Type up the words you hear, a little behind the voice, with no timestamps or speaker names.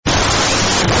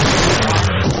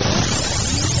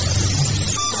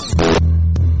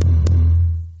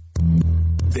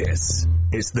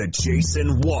is the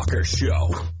Jason Walker Show.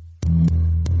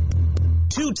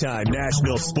 Two-time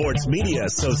National Sports Media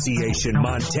Association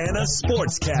Montana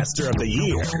Sportscaster of the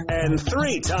Year and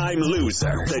three-time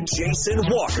loser, the Jason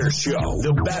Walker Show.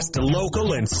 The best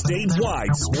local and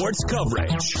statewide sports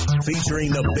coverage,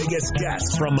 featuring the biggest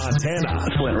guests from Montana.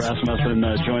 Flint Rasmussen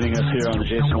joining us here on the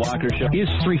Jason Walker Show.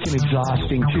 He's freaking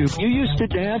exhausting, too. You used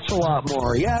to dance a lot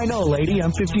more. Yeah, I know, lady.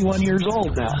 I'm 51 years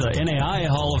old now. The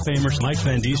NAI Hall of Famer Mike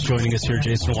Van Diest joining us here,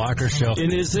 Jason Walker Show.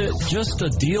 And is it just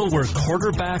a deal where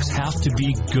quarterbacks have to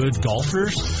be good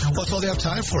golfers? Well, that's all they have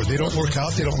time for. They don't work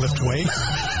out. They don't lift weights.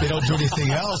 They don't do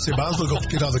anything else. They might as well go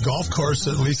get on the golf course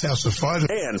and at least have some fun.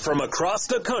 And from across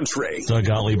the country, Doug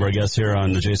Gottlieb, our guest here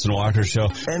on the Jason Walker Show.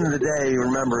 End of the day,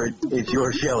 remember, it's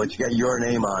your show. It's got your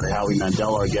name on it. Howie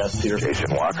Mandel, our guest here.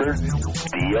 Jason Walker,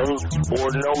 deal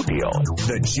or no deal?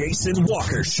 The Jason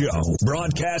Walker Show,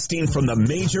 broadcasting from the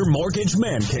Major Mortgage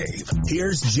Man Cave.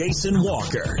 Here's Jason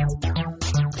Walker.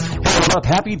 What's up?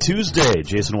 Happy Tuesday.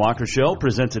 Jason Walker Show,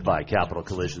 presented by Capital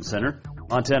Collision Center.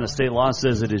 Montana State Law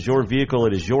says it is your vehicle,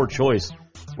 it is your choice.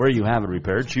 Where you have it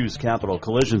repaired, choose Capital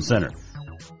Collision Center.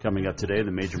 Coming up today,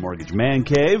 the Major Mortgage Man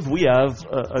Cave, we have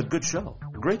a good show,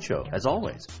 a great show, as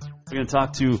always. We're going to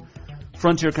talk to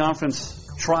Frontier Conference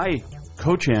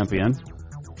co-champion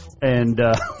and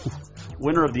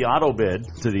winner of the auto bid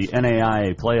to the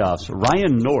NAIA playoffs,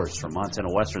 Ryan Norris from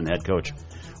Montana Western, the head coach,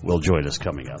 will join us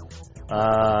coming up.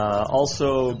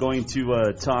 Also going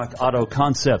to talk Auto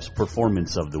Concepts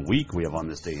Performance of the Week. We have on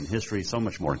this day in history. So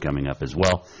much more coming up as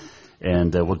well.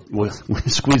 And we'll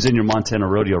squeeze in your Montana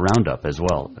Rodeo Roundup as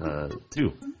well,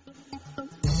 too.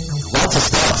 Lots of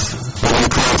stuff. Holy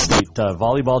Cross State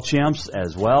volleyball champs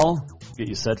as well. Get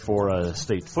you set for a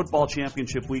state football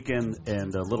championship weekend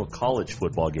and a little college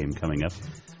football game coming up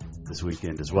this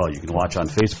weekend as well. You can watch on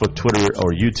Facebook, Twitter,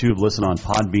 or YouTube. Listen on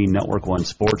Podbean, Network One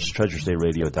Sports,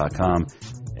 TreasureStateRadio.com,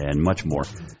 and much more.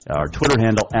 Our Twitter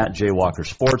handle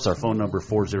 @JWalkerSports. Our phone number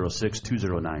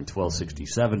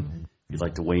 406-209-1267. If you'd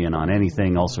like to weigh in on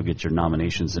anything, also get your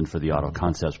nominations in for the Auto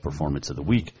Concepts Performance of the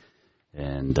Week,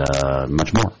 and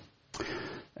much more.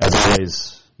 As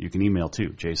always, you can email too,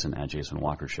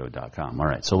 Jason@JasonWalkerShow.com. All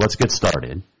right, so let's get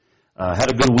started.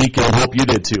 Had a good weekend. Hope you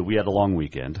did too. We had a long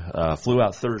weekend. Flew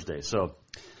out Thursday. So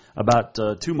about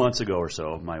 2 months ago or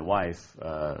so, my wife,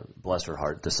 bless her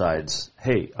heart, decides,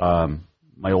 hey,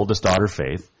 my oldest daughter,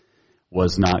 Faith,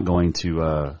 was not going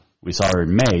to, we saw her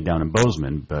in May down in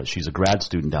Bozeman, but she's a grad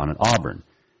student down at Auburn.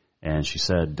 And she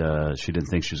said she didn't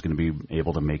think she was going to be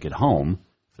able to make it home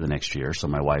for the next year. So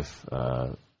my wife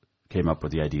came up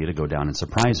with the idea to go down and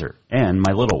surprise her and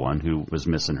my little one who was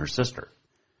missing her sister.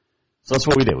 So that's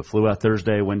what we did. We flew out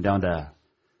Thursday,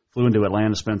 flew into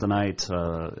Atlanta, spent the night,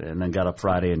 and then got up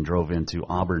Friday and drove into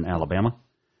Auburn, Alabama,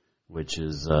 which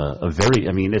is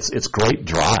it's great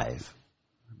drive,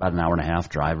 about an hour and a half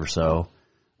drive or so.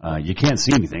 You can't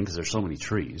see anything because there's so many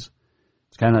trees.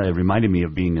 It reminded me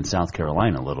of being in South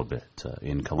Carolina a little bit,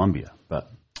 in Columbia.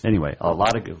 But anyway, a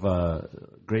lot of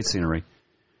great scenery.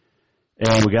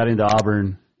 And we got into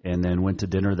Auburn. And then went to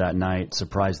dinner that night,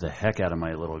 surprised the heck out of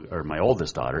my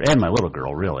oldest daughter, and my little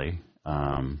girl, really.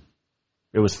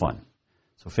 It was fun.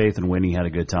 So Faith and Winnie had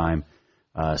a good time.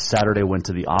 Saturday went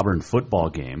to the Auburn football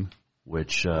game,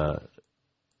 which I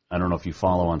don't know if you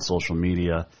follow on social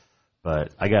media,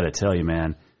 but I got to tell you,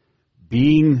 man,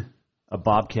 being a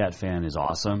Bobcat fan is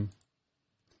awesome.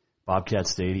 Bobcat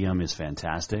Stadium is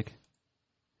fantastic.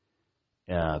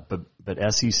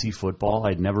 But SEC football,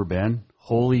 I'd never been.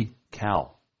 Holy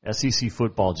cow. SEC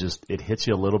football it hits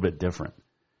you a little bit different.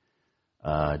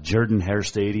 Jordan-Hare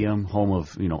Stadium, home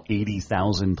of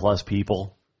 80,000 plus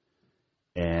people,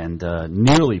 and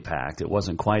nearly packed. It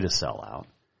wasn't quite a sellout,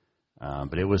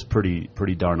 but it was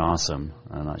pretty darn awesome.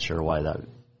 I'm not sure why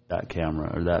that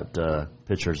camera or that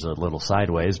picture's a little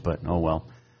sideways, but oh well.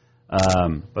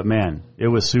 But man, it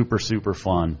was super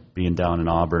fun being down in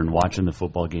Auburn, watching the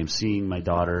football game, seeing my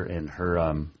daughter and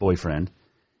her boyfriend.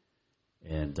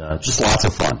 And just lots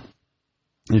of fun.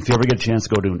 And if you ever get a chance to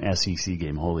go to an SEC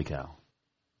game, holy cow.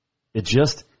 It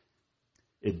just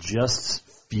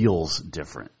feels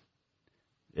different.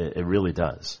 It really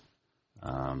does.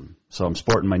 So I'm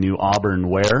sporting my new Auburn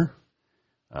wear.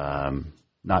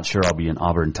 Not sure I'll be an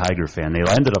Auburn Tiger fan. They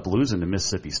ended up losing to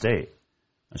Mississippi State.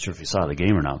 Not sure if you saw the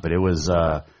game or not, but it was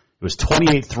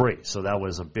 28-3. So that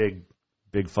was a big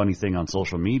funny thing on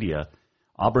social media.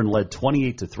 Auburn led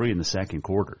 28-3 in the second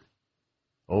quarter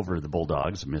over the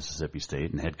Bulldogs of Mississippi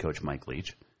State and head coach Mike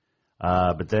Leach.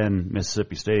 But then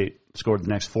Mississippi State scored the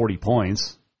next 40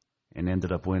 points and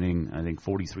ended up winning, I think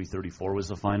 43-34 was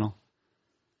the final.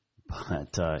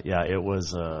 But, it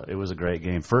was a great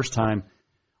game. First time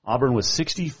Auburn was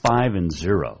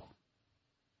 65-0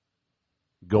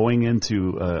 going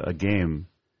into a game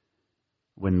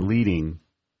when leading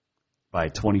by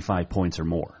 25 points or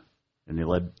more, and they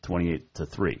led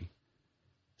 28-3,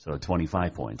 so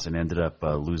 25 points, and ended up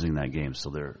losing that game. So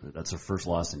that's their first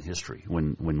loss in history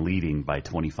when leading by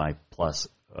 25 plus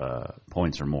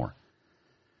points or more.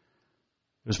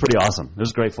 It was pretty awesome. It was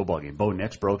a great football game. Bo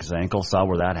Nix broke his ankle. Saw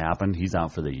where that happened. He's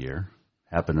out for the year.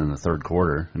 Happened in the third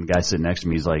quarter. And the guy sitting next to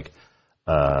me, he's like,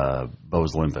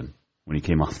 Bo's limping when he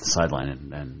came off the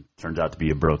sideline, and turns out to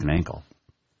be a broken ankle.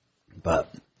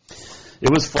 But it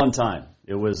was a fun time.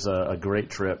 It was a great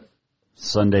trip.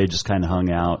 Sunday just kind of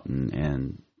hung out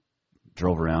and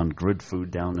drove around. Good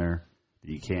food down there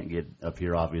that you can't get up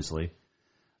here, obviously.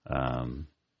 But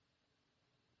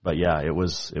yeah, it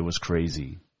was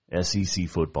crazy. SEC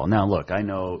football. Now, look, I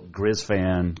know Grizz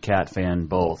fan, Cat fan,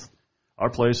 both. Our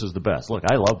place is the best. Look,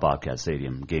 I love Bobcat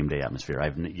Stadium game day atmosphere.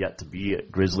 I've yet to be at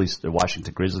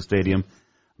Washington Grizzly Stadium.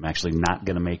 I'm actually not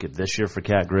going to make it this year for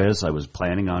Cat Grizz. I was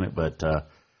planning on it, but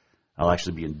I'll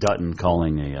actually be in Dutton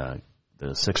calling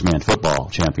the six-man football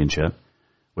championship,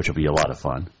 which will be a lot of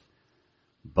fun.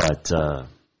 But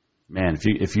man,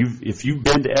 if you've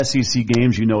been to SEC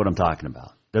games, you know what I'm talking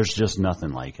about. There's just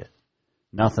nothing like it.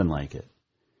 Nothing like it.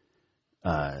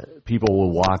 People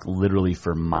will walk literally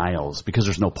for miles because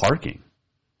there's no parking,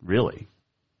 really,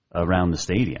 around the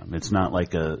stadium. It's not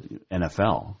like a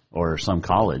NFL or some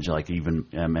college, like even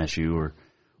MSU or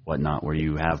whatnot, where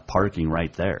you have parking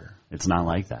right there. It's not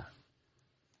like that.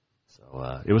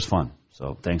 So it was fun.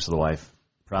 So thanks to the wife.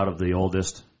 Proud of the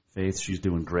oldest, Faith. She's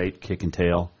doing great, kicking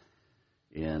tail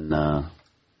in her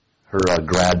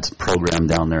grad program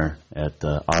down there at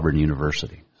Auburn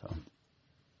University. So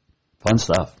fun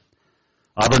stuff.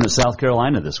 Auburn at South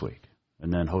Carolina this week,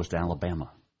 and then host Alabama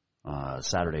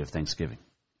Saturday of Thanksgiving.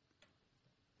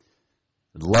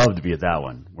 I'd love to be at that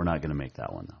one. We're not going to make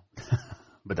that one, though.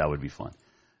 But that would be fun.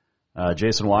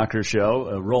 Jason Walker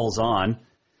Show rolls on.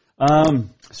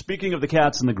 Speaking of the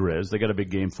Cats and the Grizz, they got a big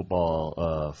game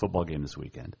football game this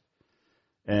weekend.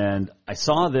 And I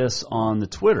saw this on the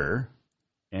Twitter,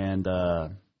 and I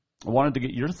wanted to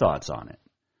get your thoughts on it.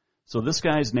 So this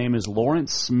guy's name is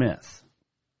Lawrence Smith.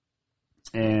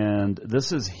 And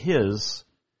this is his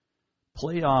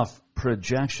playoff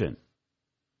projection.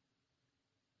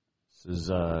 This is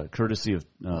courtesy of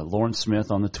Lawrence Smith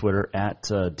on the Twitter at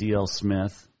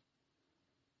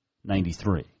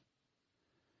DLSmith93.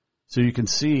 So you can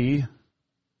see,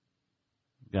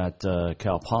 got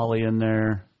Cal Poly in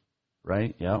there,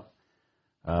 right? Yep.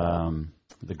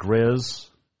 The Grizz.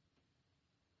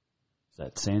 Is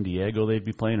that San Diego they'd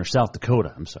be playing? Or South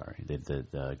Dakota, I'm sorry.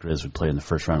 The Grizz would play in the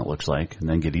first round, it looks like, and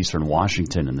then get Eastern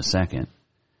Washington in the second.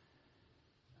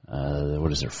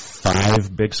 What is there,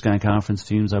 5 Big Sky Conference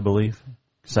teams, I believe?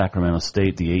 Sacramento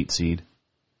State, the 8 seed.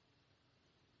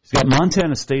 He's got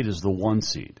Montana State as the 1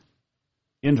 seed.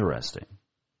 Interesting.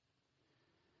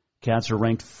 Cats are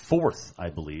ranked 4th,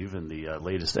 I believe, in the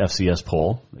latest FCS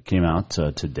poll that came out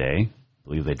today. I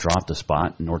believe they dropped a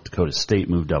spot. North Dakota State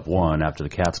moved up 1 after the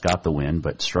Cats got the win,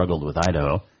 but struggled with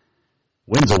Idaho.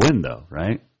 Win's a win, though,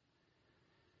 right?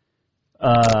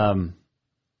 But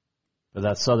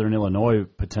that Southern Illinois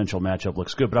potential matchup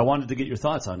looks good. But I wanted to get your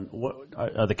thoughts on,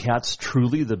 are the Cats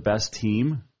truly the best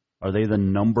team? Are they the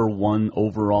number 1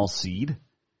 overall seed?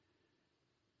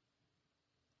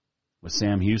 With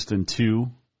Sam Houston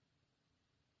 2,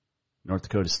 North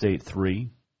Dakota State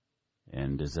 3,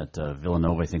 and is that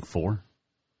Villanova, I think, 4?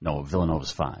 No,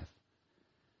 Villanova's 5.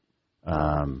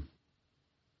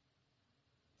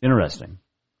 Interesting.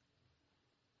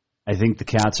 I think the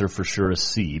Cats are for sure a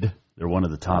seed. They're one of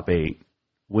the top 8,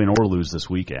 win or lose this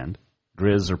weekend.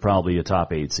 Grizz are probably a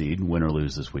top 8 seed, win or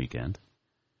lose this weekend.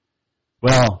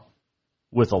 Well,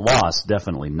 with a loss,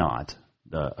 definitely not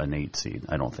an 8 seed,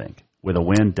 I don't think. With a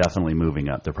win, definitely moving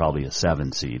up. They're probably a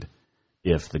 7 seed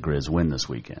if the Grizz win this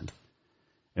weekend.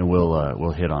 And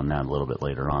we'll hit on that a little bit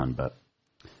later on, but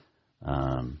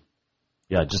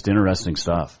yeah, just interesting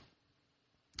stuff.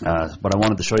 But I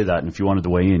wanted to show you that, and if you wanted to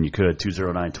weigh in, you could.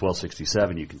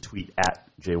 209-1267. You can tweet at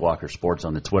JWalkerSports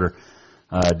on the Twitter.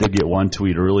 I did get one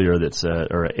tweet earlier that said,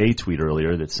 or a tweet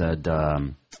earlier that said,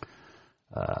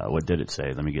 what did it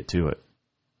say? Let me get to it.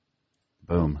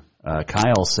 Boom.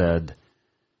 Kyle said,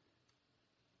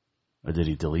 or did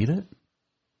he delete it?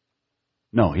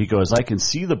 No, he goes, I can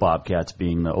see the Bobcats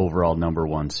being the overall number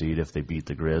 1 seed if they beat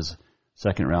the Grizz.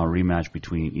 Second round rematch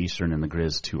between Eastern and the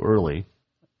Grizz too early.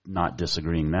 Not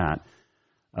disagreeing that.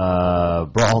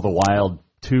 Brawl the Wild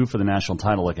 2 for the national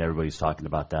title. Look, everybody's talking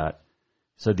about that.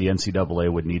 Said the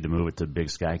NCAA would need to move it to Big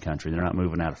Sky Country. They're not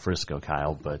moving out of Frisco,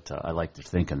 Kyle, but I like their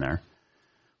thinking there.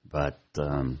 But,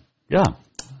 yeah,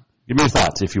 give me your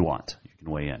thoughts if you want. You can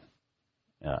weigh in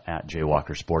at Jay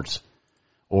Walker Sports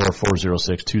or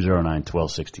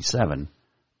 406-209-1267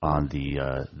 on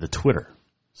the Twitter.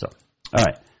 So, all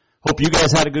right. Hope you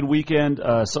guys had a good weekend.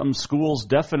 Some schools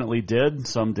definitely did.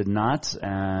 Some did not.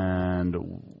 And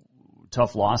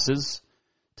tough losses,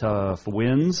 tough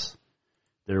wins.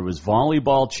 There was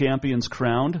volleyball champions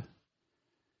crowned.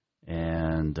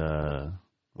 And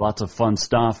lots of fun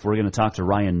stuff. We're going to talk to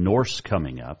Ryan Norse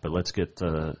coming up. But let's get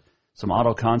some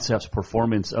Auto Concepts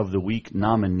Performance of the Week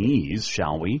nominees,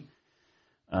 shall we?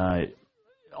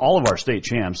 All of our state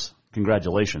champs,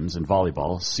 congratulations, in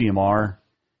volleyball. CMR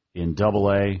in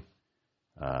AA.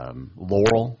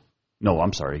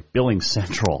 Billings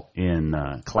Central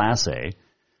in Class A,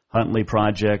 Huntley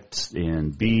Project in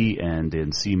B, and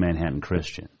in C, Manhattan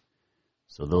Christian.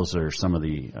 So those are some of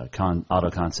the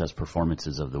Auto Concepts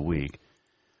performances of the week.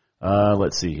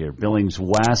 Let's see here. Billings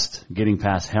West getting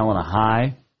past Helena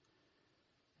High,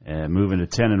 and moving to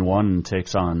 10-1 and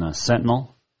takes on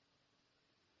Sentinel.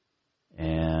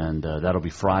 And that'll be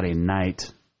Friday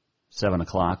night, 7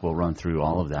 o'clock. We'll run through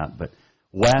all of that. But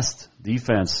West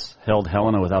defense held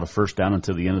Helena without a first down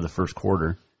until the end of the first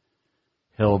quarter.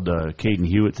 Held Caden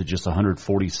Hewitt to just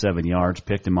 147 yards,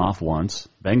 picked him off once.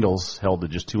 Bengals held to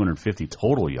just 250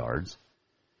 total yards.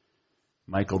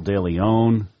 Michael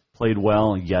DeLeon played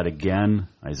well yet again.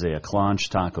 Isaiah Clonch,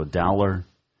 Taco Dowler.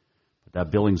 But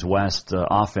that Billings West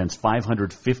offense,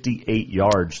 558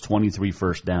 yards, 23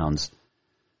 first downs.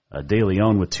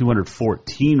 DeLeon with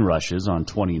 214 rushes on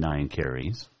 29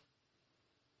 carries.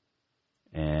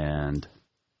 And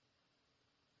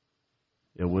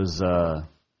it was a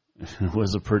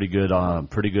pretty good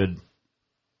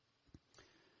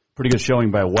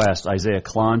showing by West. Isaiah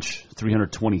Clonch,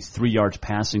 323 yards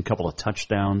passing, couple of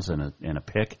touchdowns and a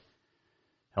pick.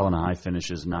 Helena High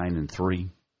finishes 9-3.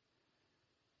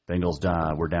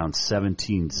 Bengals were down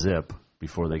 17-0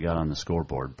 before they got on the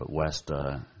scoreboard, but West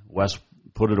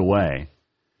put it away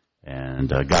and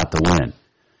got the win.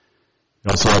 You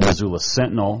also had Missoula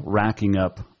Sentinel racking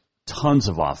up tons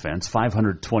of offense,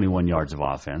 521 yards of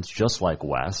offense, just like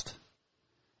West.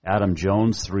 Adam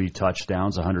Jones, 3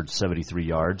 touchdowns, 173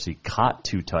 yards. He caught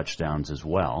 2 touchdowns as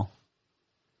well.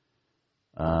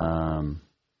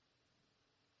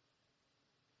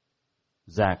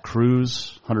 Zach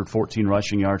Cruz, 114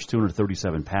 rushing yards,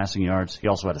 237 passing yards. He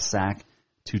also had a sack,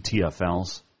 2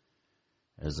 TFLs,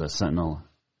 as Sentinel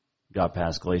got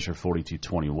past Glacier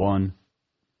 42-21.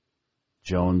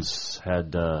 Jones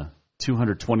had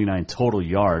 229 total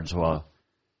yards, while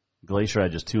Glacier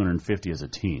had just 250 as a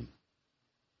team.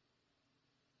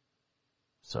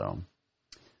 So,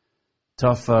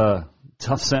 tough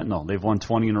Sentinel. They've won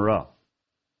 20 in a row.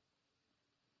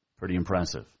 Pretty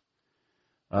impressive.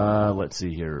 Let's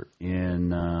see here.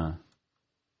 In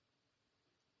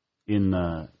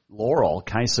Laurel,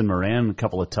 Kyson Moran, a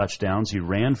couple of touchdowns. He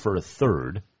ran for a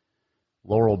third.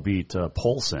 Laurel beat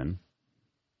Polson.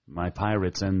 My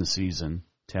Pirates end the season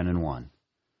 10-1.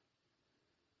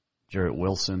 Jarrett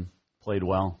Wilson played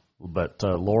well, but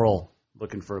Laurel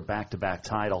looking for a back-to-back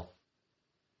title.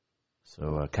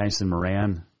 So Kyson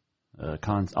Moran,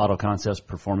 Auto Concepts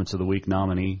Performance of the Week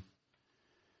nominee.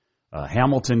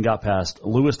 Hamilton got past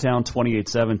Lewistown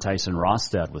 28-7. Tyson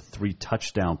Rostad with 3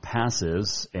 touchdown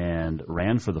passes and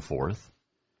ran for the 4th.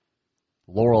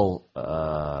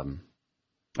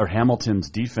 Hamilton's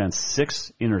defense,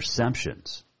 6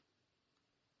 interceptions.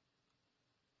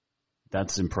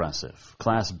 That's impressive.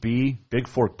 Class B, Big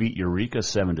Fork beat Eureka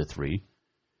 7-3.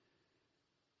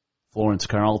 Florence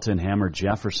Carlton hammered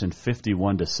Jefferson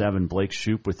 51-7. Blake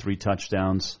Shoup with 3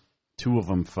 touchdowns, 2 of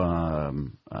them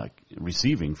from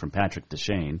receiving from Patrick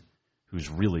Deshane, who's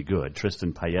really good.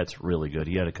 Tristan Payette's really good.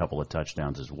 He had a couple of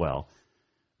touchdowns as well.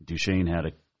 Duchesne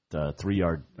had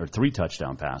 3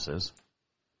 touchdown passes.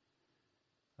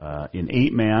 In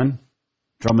 8-man,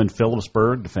 Drummond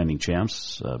Phillipsburg, defending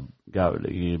champs,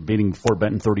 beating Fort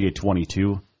Benton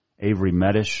 38-22. Avery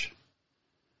Medish,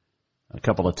 a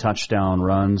couple of touchdown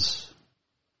runs.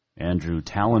 Andrew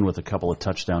Talon with a couple of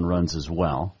touchdown runs as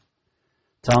well.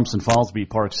 Thompson Falls beat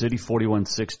Park City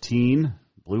 41-16.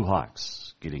 Blue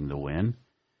Hawks getting the win.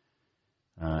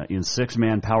 In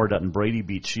 6-man, Power Dutton Brady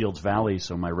beat Shields Valley,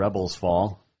 so my Rebels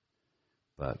fall.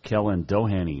 But Kellen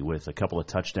Doheny with a couple of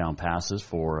touchdown passes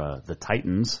for the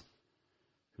Titans,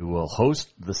 who will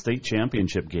host the state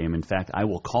championship game. In fact, I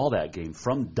will call that game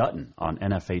from Dutton on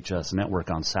NFHS Network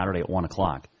on Saturday at 1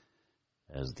 o'clock,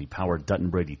 as the Power Dutton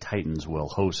Brady Titans will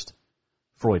host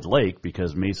Floyd Lake,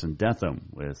 because Mason Detham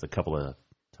with a couple of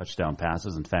touchdown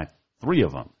passes, in fact, 3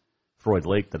 of them. Floyd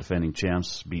Lake, the defending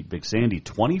champs, beat Big Sandy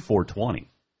 24-20.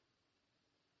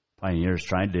 Pioneers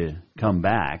tried to come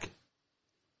back,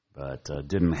 but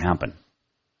didn't happen.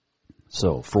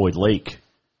 So Floyd Lake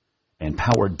and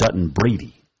Howard Dutton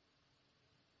Brady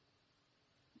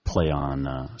play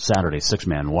on Saturday,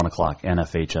 6-man, 1 o'clock,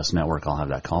 NFHS Network. I'll have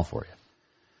that call for you.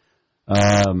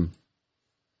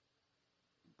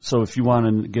 So if you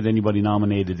want to get anybody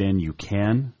nominated in, you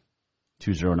can.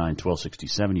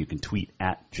 209-1267. You can tweet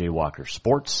at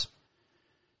JWalkerSports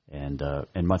and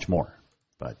much more.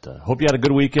 But hope you had a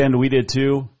good weekend. We did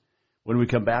too. When we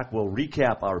come back, we'll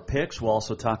recap our picks. We'll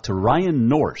also talk to Ryan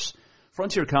Norse.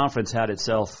 Frontier Conference had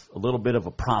itself a little bit of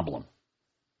a problem,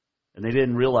 and they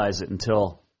didn't realize it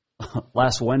until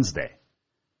last Wednesday.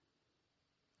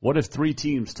 What if 3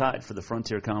 teams tied for the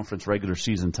Frontier Conference regular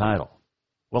season title?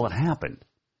 Well, it happened.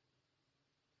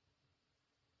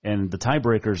 And the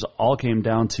tiebreakers all came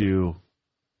down to,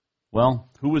 well,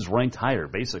 who was ranked higher,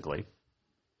 basically.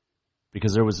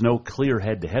 Because there was no clear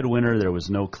head-to-head winner. There was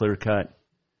no clear-cut,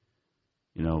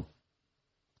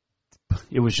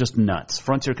 it was just nuts.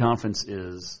 Frontier Conference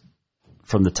is,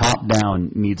 from the top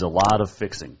down, needs a lot of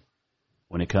fixing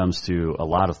when it comes to a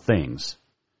lot of things.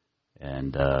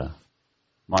 And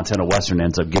Montana Western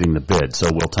ends up getting the bid. So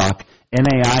we'll talk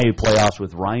NAIA playoffs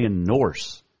with Ryan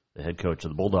Norse, the head coach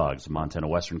of the Bulldogs. Montana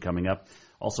Western coming up.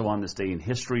 Also on this day in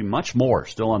history, much more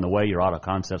still on the way. Your Auto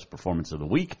Concepts Performance of the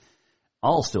Week.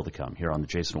 All still to come here on the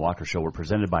Jason Walker Show. We're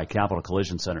presented by Capital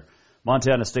Collision Center.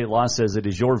 Montana state law says it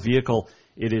is your vehicle.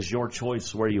 It is your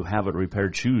choice where you have it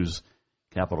repaired. Choose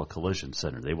Capital Collision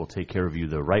Center. They will take care of you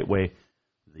the right way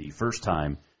the first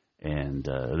time, and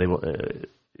they will.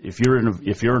 If you're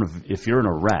in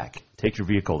a wreck, take your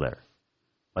vehicle there,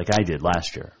 like I did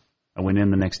last year. I went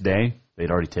in the next day.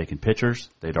 They'd already taken pictures.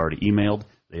 They'd already emailed.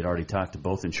 They'd already talked to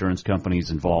both insurance companies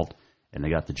involved, and they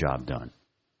got the job done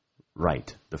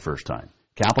right the first time.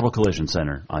 Capital Collision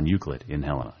Center on Euclid in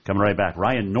Helena. Coming right back,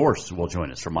 Ryan Norse will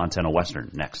join us from Montana Western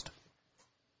next.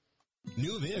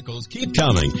 New vehicles keep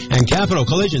coming, and Capital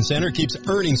Collision Center keeps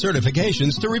earning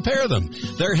certifications to repair them.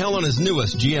 They're Helena's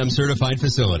newest GM-certified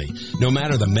facility. No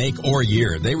matter the make or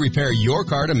year, they repair your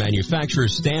car to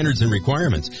manufacturer's standards and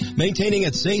requirements, maintaining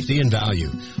its safety and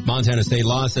value. Montana state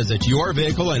law says it's your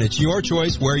vehicle, and it's your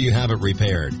choice where you have it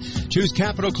repaired. Choose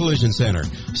Capital Collision Center,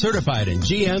 certified in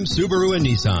GM, Subaru, and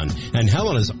Nissan, and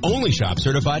Helena's only shop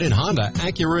certified in Honda,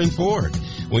 Acura, and Ford.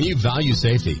 When you value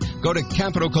safety, go to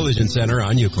Capital Collision Center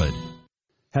on Euclid.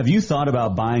 Have you thought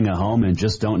about buying a home and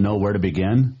just don't know where to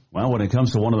begin? Well, when it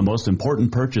comes to one of the most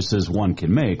important purchases one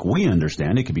can make, we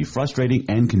understand it can be frustrating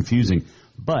and confusing,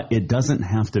 but it doesn't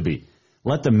have to be.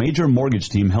 Let the Major Mortgage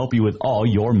team help you with all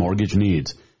your mortgage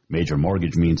needs. Major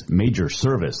Mortgage means major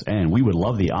service, and we would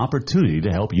love the opportunity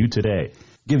to help you today.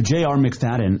 Give J.R.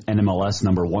 McFadden, NMLS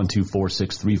number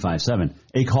 1246357,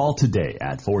 a call today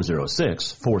at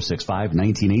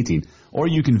 406-465-1918, or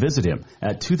you can visit him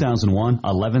at 2001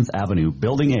 11th Avenue,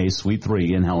 Building A, Suite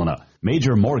 3 in Helena.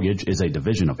 Major Mortgage is a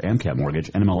division of AMCAP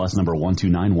Mortgage, NMLS number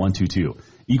 129122,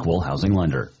 equal housing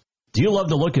lender. Do you love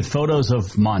to look at photos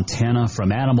of Montana,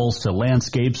 from animals to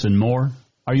landscapes and more?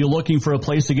 Are you looking for a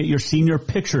place to get your senior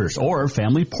pictures or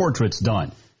family portraits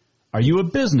done? Are you a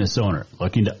business owner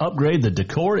looking to upgrade the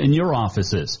decor in your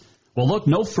offices? Well, look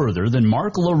no further than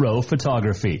Mark LaRoe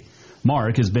Photography.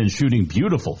 Mark has been shooting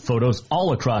beautiful photos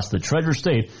all across the Treasure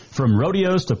State, from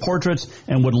rodeos to portraits,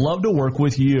 and would love to work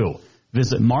with you.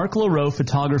 Visit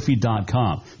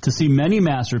marklaroephotography.com to see many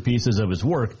masterpieces of his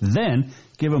work. Then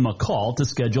give him a call to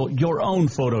schedule your own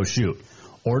photo shoot.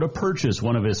 Or to purchase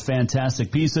one of his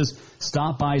fantastic pieces,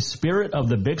 stop by Spirit of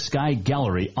the Big Sky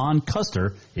Gallery on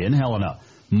Custer in Helena.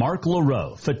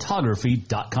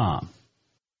 marklaroephotography.com.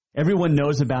 Everyone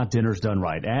knows about Dinners Done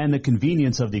Right and the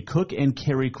convenience of the cook and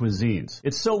carry cuisines.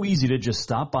 It's so easy to just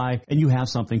stop by and you have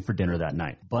something for dinner that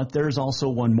night. But there's also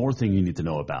one more thing you need to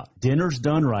know about. Dinners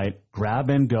Done Right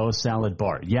grab-and-go salad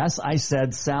bar. Yes, I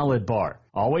said salad bar.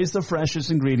 Always the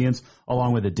freshest ingredients,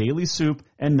 along with a daily soup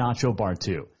and nacho bar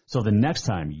too. So the next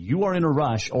time you are in a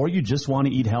rush or you just want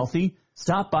to eat healthy,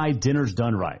 stop by Dinners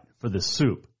Done Right for the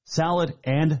soup, salad,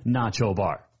 and nacho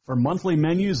bar. For monthly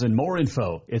menus and more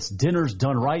info, it's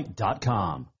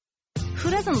dinnersdoneright.com.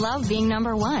 Who doesn't love being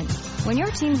number one? When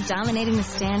your team's dominating the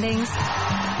standings,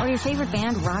 or your favorite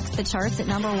band rocks the charts at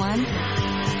number one,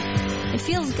 it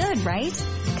feels good, right?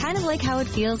 Kind of like how it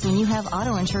feels when you have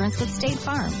auto insurance with State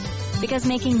Farm. Because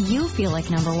making you feel like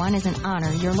number one is an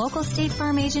honor your local State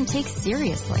Farm agent takes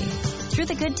seriously. Through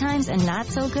the good times and not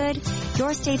so good,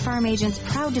 your State Farm agent's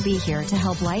proud to be here to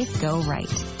help life go right.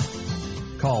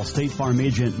 Call State Farm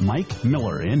agent Mike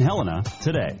Miller in Helena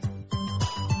today.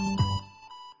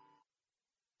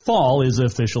 Fall is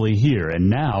officially here, and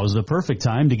now is the perfect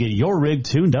time to get your rig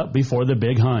tuned up before the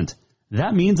big hunt.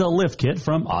 That means a lift kit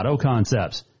from Auto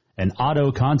Concepts. An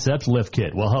Auto Concepts lift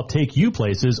kit will help take you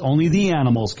places only the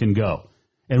animals can go.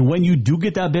 And when you do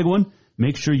get that big one,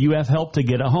 make sure you have help to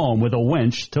get it home with a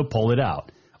winch to pull it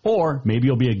out. Or maybe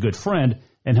you'll be a good friend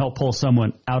and help pull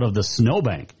someone out of the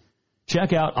snowbank.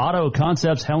 Check out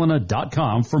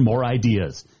AutoConceptsHelena.com for more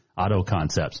ideas. Auto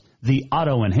Concepts, the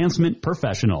auto enhancement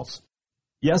professionals.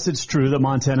 Yes, it's true that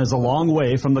Montana is a long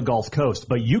way from the Gulf Coast,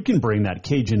 but you can bring that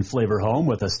Cajun flavor home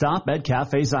with a stop at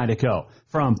Cafe Zydeco.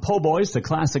 From po' boys to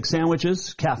classic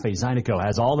sandwiches, Cafe Zydeco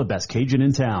has all the best Cajun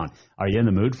in town. Are you in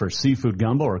the mood for seafood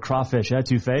gumbo or crawfish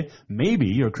etouffee? Maybe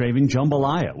you're craving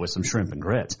jambalaya with some shrimp and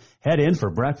grits. Head in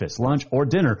for breakfast, lunch, or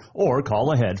dinner, or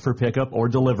call ahead for pickup or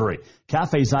delivery.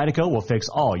 Cafe Zydeco will fix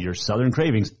all your southern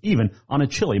cravings, even on a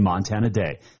chilly Montana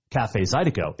day. Cafe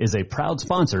Zydeco is a proud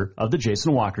sponsor of the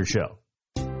Jason Walker Show.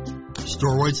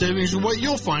 Store-wide savings are what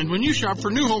you'll find when you shop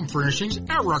for new home furnishings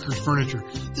at Rucker's Furniture.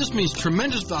 This means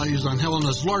tremendous values on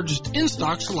Helena's largest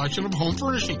in-stock selection of home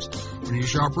furnishings. When you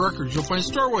shop Rucker's, you'll find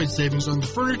store-wide savings on the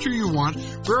furniture you want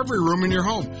for every room in your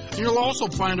home. And you'll also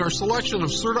find our selection of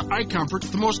Serta iComfort,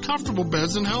 the most comfortable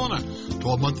beds in Helena.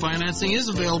 12-month financing is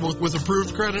available with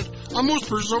approved credit on most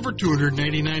purchases over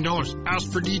 $299.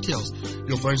 Ask for details.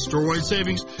 You'll find store-wide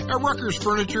savings at Rucker's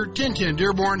Furniture, 1010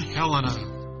 Dearborn,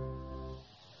 Helena.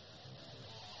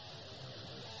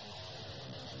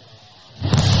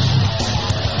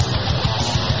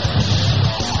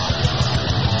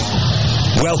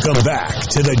 Welcome back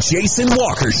to the Jason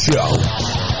Walker Show.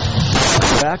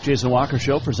 Back, Jason Walker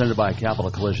Show, presented by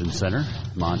Capital Collision Center.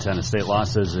 Montana State Law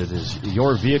says it is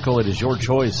your vehicle, it is your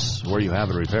choice where you have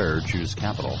it repaired. Choose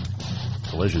Capital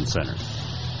Collision Center.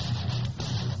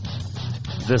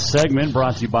 This segment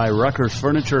brought to you by Rucker's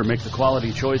Furniture. Make the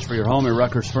quality choice for your home at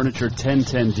Rucker's Furniture,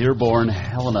 1010 Dearborn,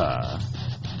 Helena.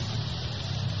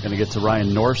 Going to get to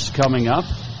Ryan Norse coming up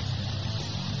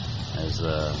as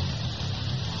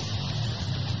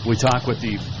we talk with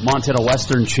the Montana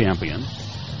Western champion,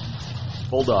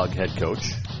 Bulldog head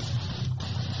coach.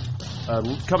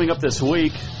 Coming up this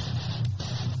week,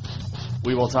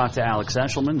 we will talk to Alex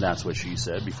Eshelman, that's what she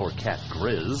said, before Cat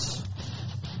Grizz.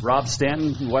 Rob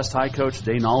Stanton, West High coach,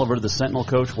 Dane Oliver, the Sentinel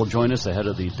coach, will join us ahead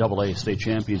of the AA state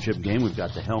championship game. We've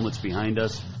got the helmets behind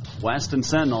us. West and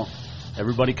Sentinel,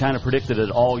 everybody kind of predicted it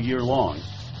all year long.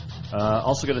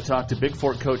 Also going to talk to Big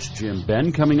Fort coach Jim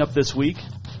Benn coming up this week,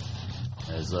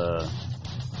 as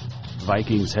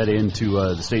Vikings head into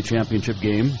the state championship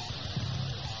game.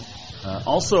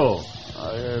 Also,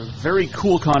 a very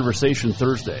cool conversation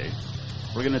Thursday.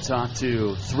 We're going to talk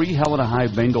to 3 Helena High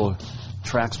Bengal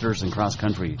tracksters and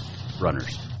cross-country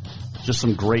runners. Just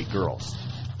some great girls.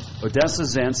 Odessa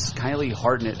Zentz, Kylie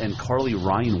Hartnett, and Carly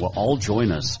Ryan will all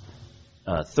join us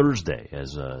Thursday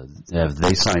as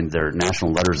they signed their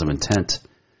national letters of intent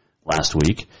last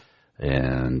week.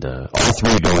 And all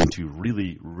 3 going to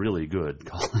really, really good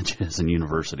colleges and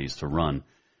universities to run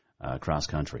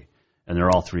cross-country. And they're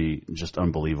all 3 just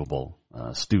unbelievable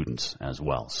students as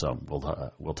well. So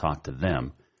we'll talk to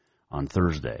them on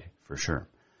Thursday for sure.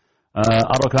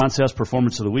 Auto Concepts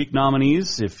Performance of the Week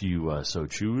nominees, if you so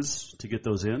choose to get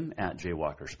those in, at J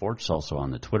Walker Sports, also on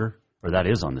the Twitter, or that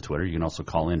is on the Twitter. You can also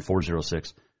call in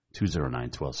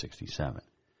 406-209-1267.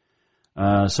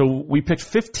 So we picked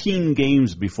 15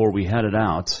 games before we headed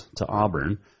out to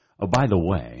Auburn. Oh, by the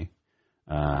way,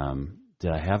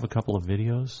 did I have a couple of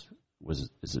videos? Is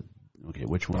it okay?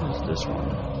 Which one is this one?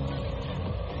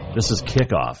 This is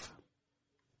kickoff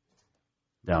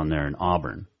down there in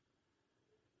Auburn,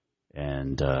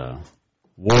 and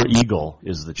War Eagle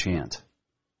is the chant.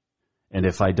 And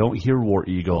if I don't hear War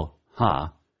Eagle,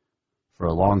 for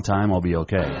a long time, I'll be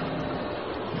okay.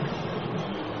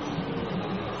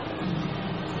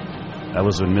 That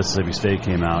was when Mississippi State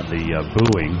came out. The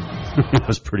booing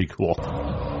was pretty cool.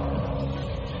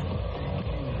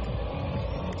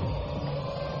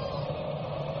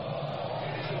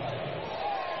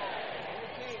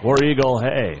 War Eagle,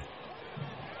 hey.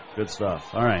 Good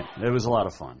stuff. All right. It was a lot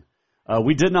of fun.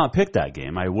 We did not pick that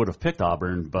game. I would have picked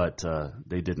Auburn, but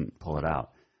they didn't pull it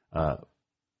out.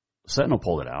 Sentinel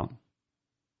pulled it out.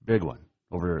 Big one.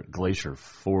 Over at Glacier,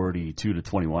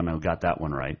 42-21. I got that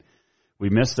one right. We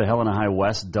missed the Helena High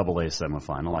West AA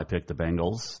semifinal. I picked the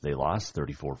Bengals. They lost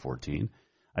 34-14.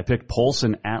 I picked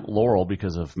Polson at Laurel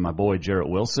because of my boy Jarrett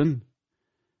Wilson.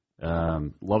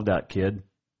 Love that kid.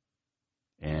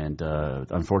 And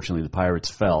unfortunately, the Pirates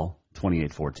fell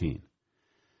 28-14.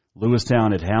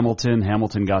 Lewistown at Hamilton.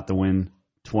 Hamilton got the win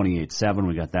 28-7.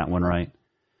 We got that one right.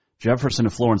 Jefferson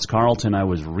at Florence Carlton, I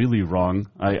was really wrong.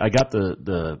 I got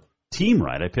the team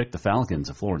right. I picked the Falcons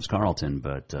of Florence Carlton,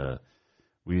 but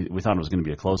we thought it was going to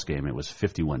be a close game. It was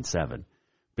 51-7.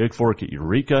 Big Fork at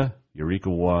Eureka.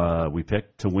 Eureka we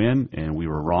picked to win, and we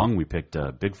were wrong. We picked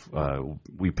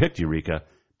Eureka.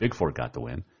 Big Fork got the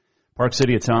win. Park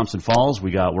City at Thompson Falls,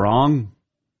 we got wrong.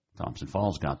 Thompson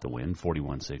Falls got the win,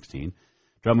 41-16.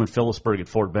 Drummond Phillipsburg at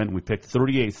Fort Benton, we picked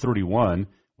 38-31.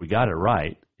 We got it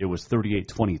right. It was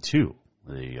 38-22,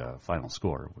 the final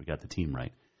score. We got the team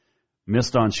right.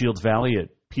 Missed on Shields Valley at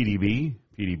PDB.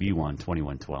 PDB won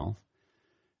 21-12.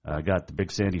 Got the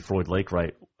Big Sandy Freud Lake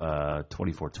right,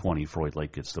 24-20. Freud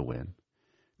Lake gets the win.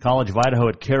 College of Idaho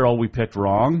at Carroll, we picked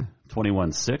wrong,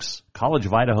 21-6. College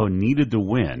of Idaho needed to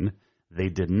win. They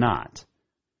did not.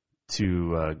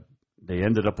 They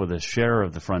ended up with a share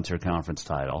of the Frontier Conference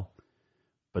title,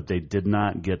 but they did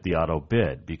not get the auto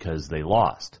bid because they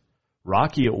lost.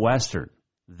 Rocky at Western,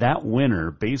 that winner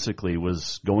basically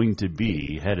was going to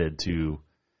be headed to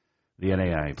the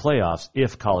NAIA playoffs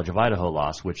if College of Idaho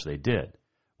lost, which they did.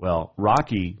 Well,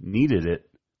 Rocky needed it.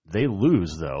 They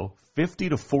lose, though,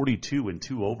 50-42 in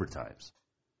 2 overtimes.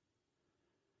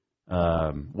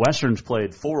 Western's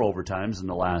played 4 overtimes in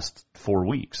the last 4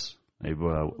 weeks. They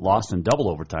lost in double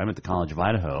overtime at the College of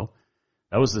Idaho.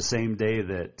 That was the same day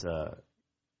that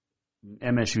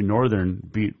MSU Northern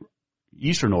beat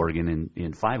Eastern Oregon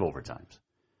in 5 overtimes.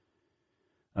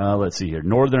 Let's see here.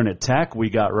 Northern at Tech, we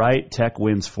got right. Tech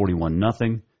wins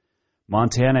 41-0.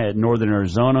 Montana at Northern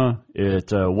Arizona,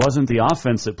 it wasn't the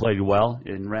offense that played well,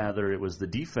 and rather it was the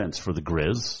defense for the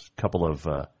Grizz. A couple of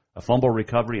a fumble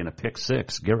recovery and a pick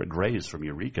six. Garrett Graves from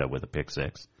Eureka with a pick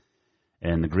six.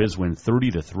 And the Grizz win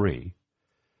 30-3.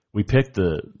 We picked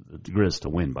the Grizz to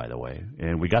win, by the way,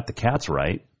 and we got the Cats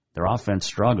right. Their offense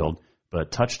struggled, but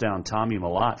touchdown Tommy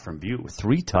Malott from Butte with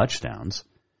 3 touchdowns,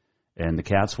 and the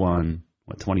Cats won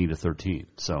 20-13.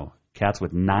 So Cats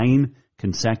with 9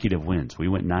 consecutive wins. We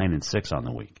went 9-6 on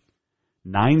the week.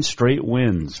 9 straight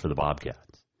wins for the Bobcats.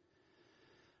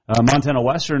 Montana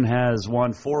Western has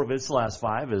won 4 of its last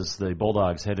 5 as the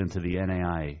Bulldogs head into the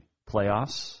NAIA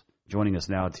playoffs. Joining us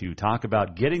now to talk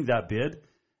about getting that bid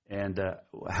and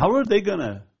how are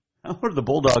the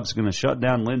Bulldogs going to shut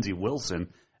down Lindsey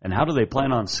Wilson, and how do they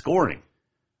plan on scoring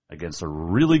against a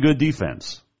really good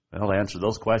defense? Well, to answer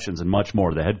those questions and much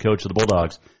more, the head coach of the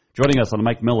Bulldogs joining us on the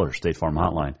Mike Miller State Farm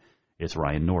Hotline. It's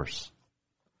Ryan Norse.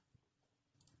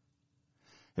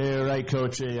 Hey, all right,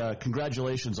 Coach. Hey,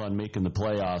 congratulations on making the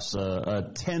playoffs.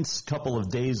 A tense couple of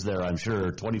days there, I'm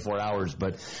sure, 24 hours,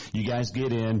 but you guys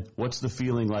get in. What's the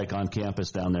feeling like on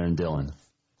campus down there in Dillon?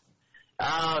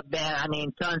 Oh, man, I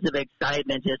mean, tons of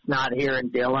excitement, just not here in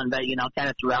Dillon, but, kind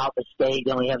of throughout the state.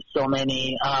 And we have so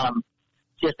many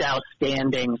just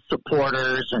outstanding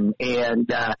supporters and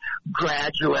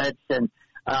graduates and,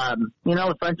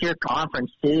 the Frontier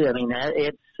Conference, too. I mean,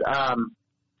 it's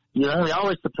we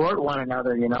always support one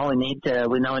another, we need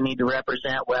to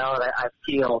represent well. And I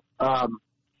feel, I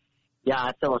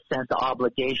feel a sense of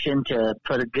obligation to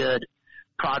put a good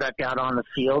product out on the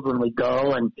field when we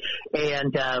go and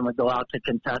we go out to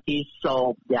Kentucky.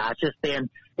 So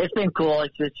it's been cool.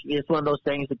 It's one of those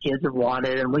things the kids have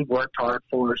wanted and we've worked hard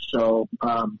for. So,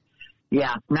 now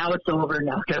it's over.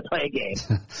 Now we're going to play a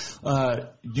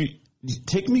game.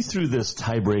 Take me through this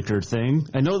tiebreaker thing.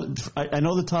 I know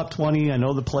the top 20. I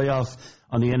know the playoff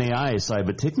on the NAIA side,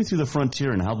 but take me through the Frontier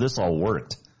and how this all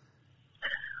worked.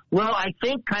 Well, I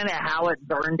think kind of how it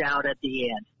burned out at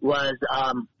the end was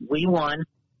we won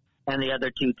and the other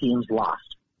 2 teams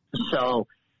lost. So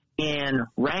in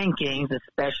rankings,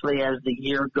 especially as the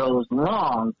year goes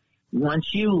along,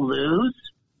 once you lose,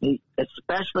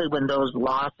 especially when those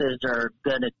losses are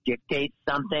going to dictate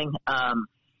something,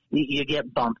 you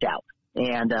get bumped out.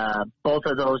 And both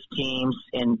of those teams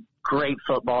and great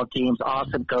football teams,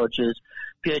 awesome coaches,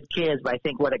 good kids. But I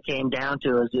think what it came down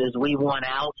to is we won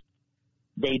out.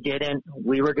 They didn't.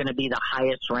 We were going to be the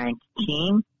highest ranked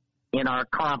team in our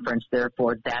conference.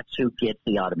 Therefore, that's who gets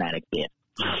the automatic bid.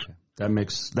 Okay. That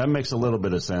makes a little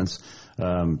bit of sense.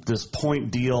 This point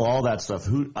deal, all that stuff.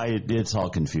 It's all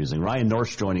confusing. Ryan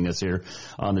Norse joining us here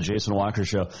on the Jason Walker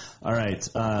Show. All right,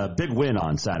 big win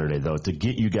on Saturday though to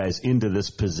get you guys into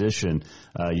this position.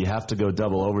 You have to go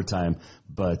double overtime,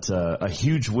 but a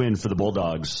huge win for the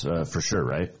Bulldogs for sure,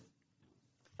 right?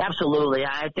 Absolutely.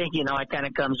 I think it kind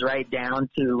of comes right down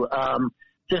to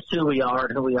just who we are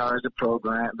as a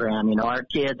program. Our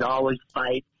kids always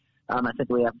fight. I think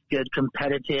we have good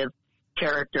competitive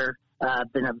character.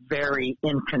 Been a very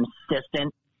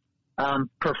inconsistent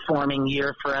performing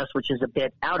year for us, which is a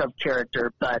bit out of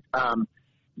character, but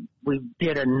we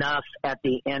did enough at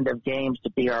the end of games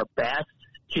to be our best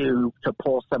to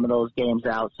pull some of those games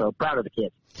out. So proud of the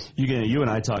kids. You and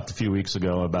I talked a few weeks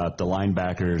ago about the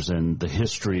linebackers and the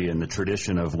history and the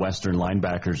tradition of Western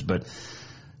linebackers, but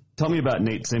tell me about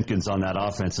Nate Simpkins on that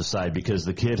offensive side, because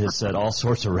the kid has set all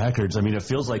sorts of records. I mean, it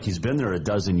feels like he's been there a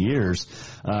dozen years.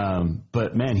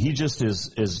 But, man, he just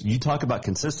is you talk about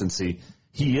consistency,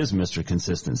 he is Mr.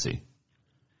 Consistency.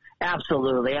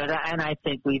 Absolutely. And I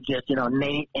think we've just,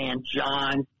 Nate and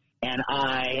John and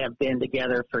I have been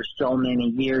together for so many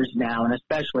years now, and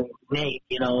especially Nate,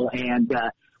 and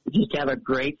we just have a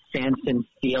great sense and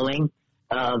feeling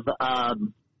of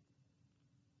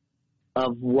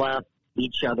what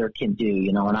each other can do,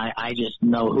 and I just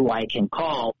know who I can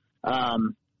call,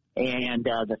 and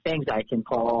the things I can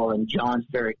call, and John's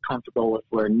very comfortable with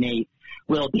where Nate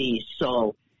will be.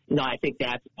 So, I think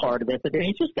that's part of it. But then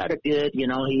he's just got a good,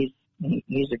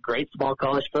 he's a great small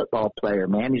college football player,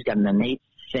 man. He's got an innate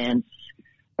sense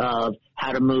of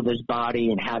how to move his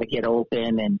body and how to get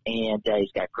open, and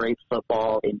he's got great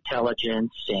football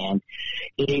intelligence, and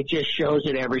he just shows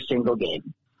it every single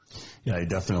game. Yeah, he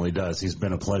definitely does. He's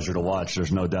been a pleasure to watch.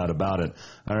 There's no doubt about it.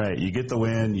 All right, you get the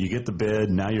win, you get the bid,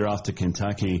 now you're off to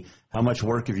Kentucky. How much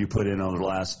work have you put in over the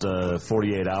last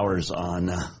 48 hours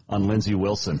on Lindsey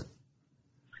Wilson?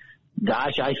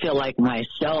 Gosh, I feel like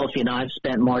myself, I've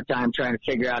spent more time trying to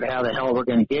figure out how the hell we're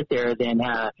going to get there than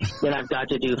I've got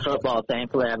to do football.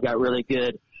 Thankfully, I've got really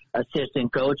good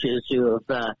assistant coaches who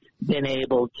have been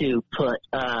able to put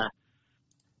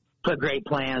great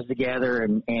plans together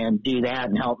and do that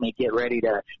and help me get ready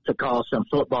to call some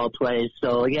football plays.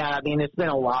 So, yeah, it's been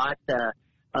a lot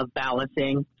of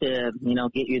balancing to,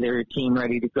 get your team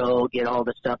ready to go, get all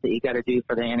the stuff that you got to do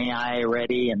for the NAIA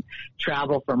ready, and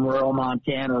travel from rural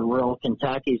Montana to rural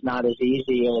Kentucky is not as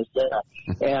easy as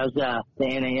the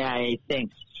NAIA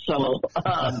thinks. So,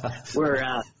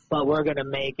 but we're going to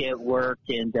make it work.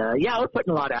 And, we're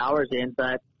putting a lot of hours in,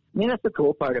 but that's the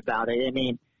cool part about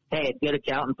it. Hey, a good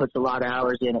accountant puts a lot of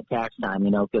hours in at tax time.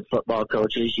 Good football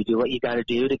coaches, you do what you got to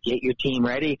do to get your team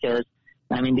ready, because,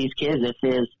 these kids,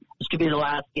 this could be the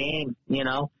last game,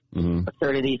 a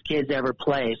third of these kids ever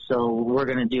play. So we're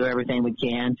going to do everything we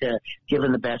can to give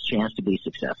them the best chance to be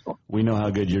successful. We know how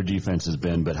good your defense has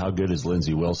been, but how good is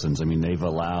Lindsey Wilson's? They've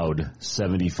allowed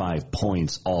 75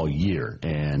 points all year,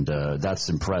 and that's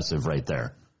impressive right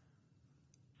there.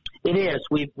 It is.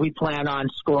 We plan on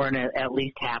scoring at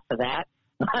least half of that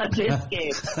this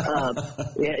game.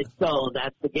 So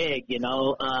that's the gig,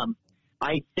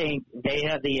 I think they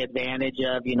have the advantage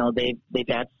of, they've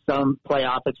had some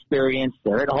playoff experience.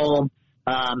 They're at home.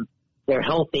 They're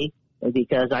healthy,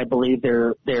 because I believe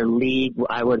their league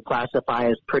I would classify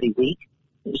as pretty weak.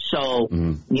 So,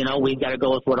 we've got to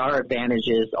go with what our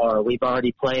advantages are. We've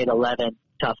already played 11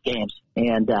 tough games,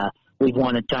 and we've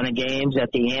won a ton of games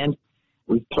at the end.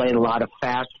 We've played a lot of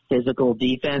fast, physical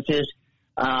defenses,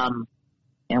 and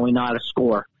we know how to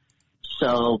score.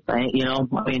 So,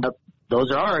 those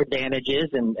are our advantages,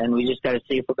 and we just got to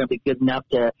see if we're going to be good enough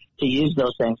to use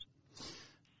those things.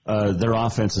 Their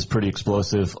offense is pretty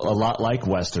explosive, a lot like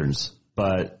Western's,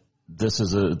 but this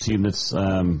is a team that's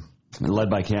led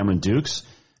by Cameron Dukes.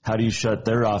 How do you shut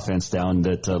their offense down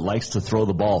that likes to throw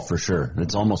the ball for sure?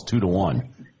 It's almost 2-1.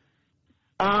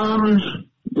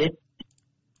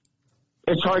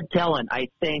 It's hard telling. I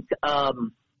think that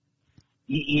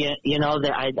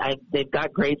they've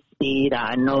got great speed.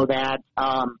 I know that.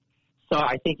 So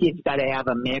I think you've got to have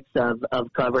a mix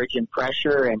of coverage and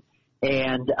pressure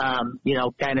and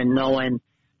kind of knowing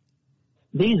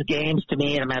these games to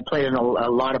me. I played in a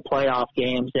lot of playoff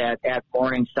games at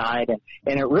Morningside,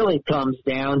 and it really comes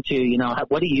down to,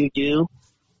 what do you do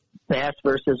best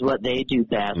versus what they do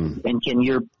best? And can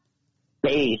your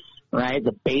base, right,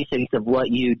 the basics of what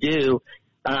you do,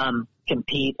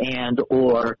 compete and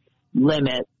or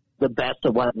limit the best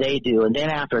of what they do? And then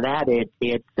after that,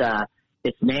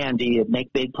 it's man, do you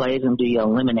make big plays and do you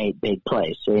eliminate big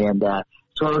plays? And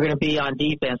so we're going to be on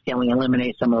defense. Can we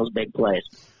eliminate some of those big plays?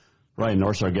 Ryan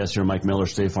Norris, our guest here, Mike Miller,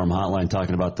 State Farm Hotline,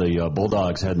 talking about the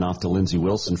Bulldogs heading off to Lindsey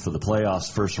Wilson for the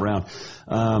playoffs, first round.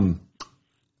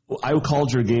 I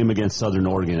called your game against Southern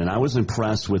Oregon, and I was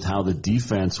impressed with how the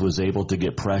defense was able to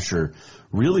get pressure,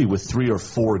 really with 3 or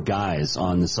 4 guys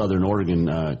on the Southern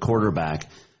Oregon quarterback.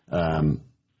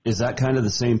 Is that kind of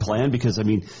the same plan? Because,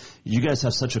 you guys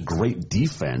have such a great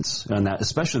defense, and that,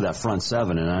 especially that front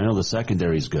 7, and I know the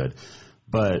secondary is good,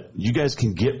 but you guys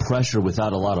can get pressure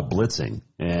without a lot of blitzing,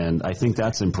 and I think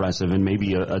that's impressive and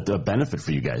maybe a benefit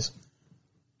for you guys.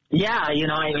 Yeah,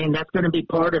 that's going to be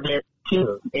part of it,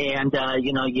 too. And,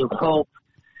 you hope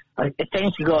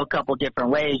things can go a couple different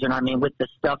ways. And, with the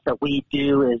stuff that we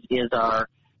do is our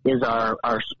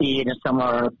our speed and some of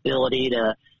our ability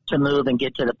to move and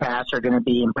get to the pass are going to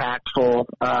be impactful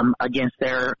against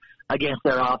their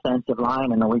offensive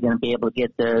line, and are we going to be able to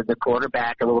get the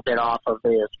quarterback a little bit off of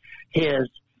his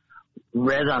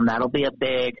rhythm? That'll be a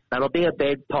big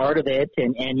part of it,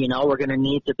 and we're going to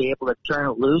need to be able to turn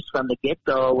it loose from the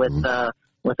get-go with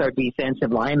our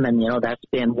defensive linemen. That's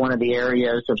been one of the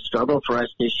areas of struggle for us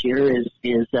this year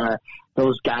is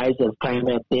those guys have kind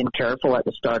of been careful at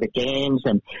the start of games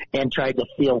and tried to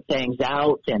feel things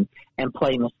out and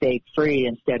play mistake free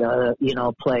instead of,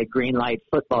 play green light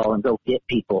football and go get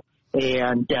people.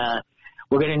 And,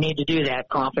 we're going to need to do that.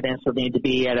 Confidence will need to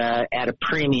be at a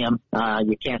premium.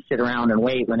 You can't sit around and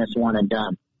wait when it's one and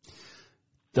done.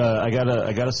 I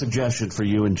got a suggestion for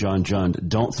you and John Jund.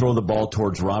 Don't throw the ball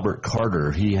towards Robert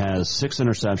Carter. He has 6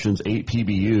 interceptions, 8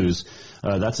 PBUs.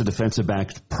 That's a defensive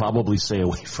back to probably stay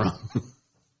away from.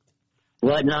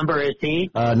 What number is he?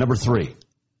 Number 3.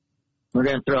 We're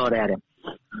going to throw it at him.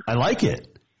 I like it.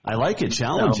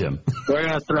 Challenge him. We're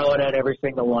going to throw it at every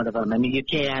single one of them. I mean, you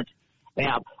can't.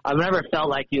 Yeah, I've never felt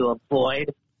like you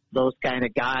avoid those kind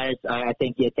of guys. I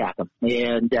think you attack them.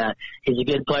 And he's a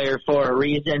good player for a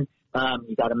reason.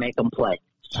 You got to make them play.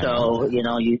 So,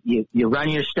 you run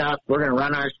your stuff. We're going to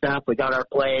run our stuff. We got our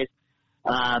plays.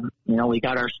 We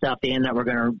got our stuff in that we're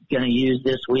going to use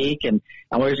this week, and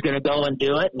we're just going to go and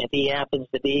do it. And if he happens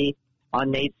to be on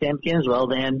Nate Simpkins, well,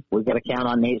 then we've got to count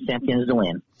on Nate Simpkins to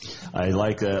win. I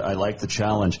like the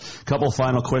challenge. A couple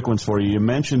final quick ones for you. You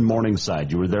mentioned Morningside.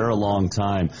 You were there a long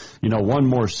time. One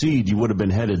more seed, you would have been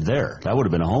headed there. That would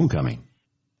have been a homecoming.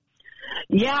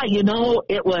 Yeah,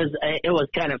 it was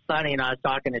kind of funny, and I was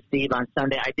talking to Steve on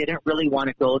Sunday. I didn't really want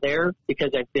to go there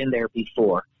because I've been there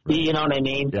before. Right. You know what I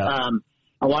mean? Yeah.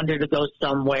 I wanted to go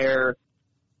somewhere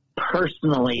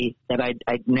personally that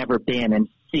I'd never been and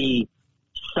see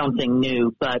something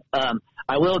new. But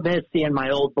I will miss seeing my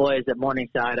old boys at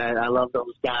Morningside. I love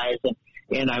those guys,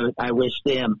 and I wish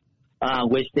them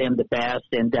the best,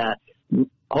 and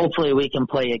hopefully we can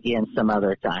play again some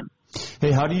other time.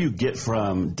 Hey, how do you get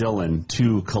from Dillon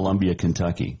to Columbia,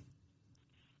 Kentucky?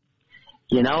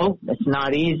 It's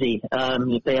not easy.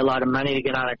 You pay a lot of money to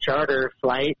get on a charter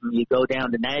flight, and you go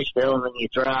down to Nashville, and then you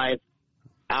drive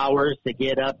hours to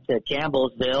get up to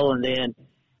Campbellsville, and then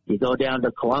you go down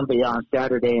to Columbia on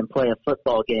Saturday and play a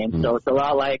football game. Mm-hmm. So it's a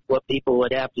lot like what people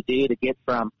would have to do to get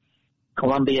from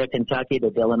Columbia, Kentucky to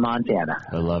Dillon, Montana.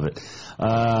 I love it.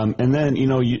 And then,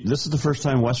 this is the first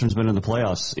time Western's been in the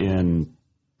playoffs in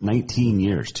 19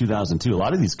 years, 2002. A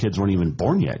lot of these kids weren't even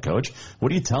born yet, Coach. What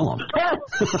do you tell them?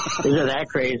 Isn't that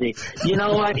crazy? You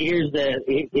know what?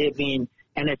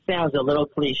 And it sounds a little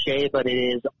cliche, but it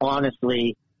is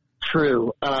honestly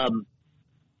true.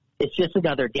 It's just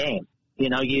another game.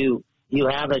 You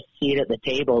have a seat at the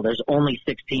table. There's only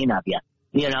 16 of you,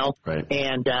 Right.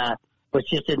 And it's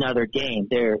just another game.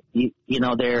 There's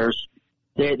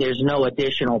no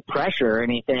additional pressure or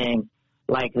anything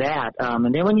like that.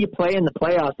 And then when you play in the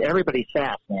playoffs, everybody's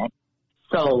fast, man.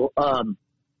 So,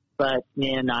 but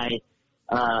man, I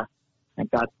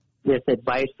got this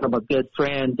advice from a good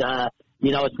friend.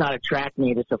 It's not a track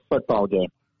meet; it's a football game.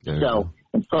 So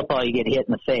in football, you get hit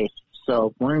in the face.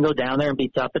 So we're gonna go down there and be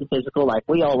tough and physical, like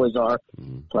we always are.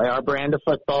 Play our brand of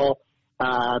football.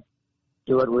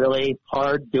 Do it really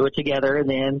hard. Do it together, and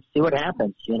then see what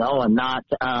happens. And not.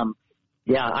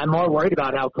 I'm more worried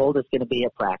about how cold it's going to be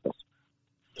at practice.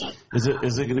 Is it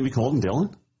going to be cold in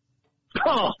Dillon?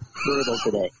 Oh, brutal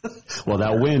today. Well,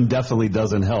 that wind definitely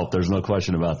doesn't help. There's no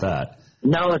question about that.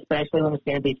 No, especially when it's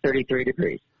going to be 33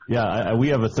 degrees. Yeah, we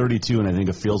have a 32, and I think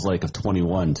it feels like a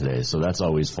 21 today, so that's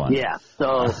always fun. Yeah,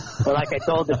 so like I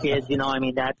told the kids,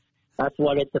 that's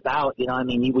what it's about. We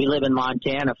live in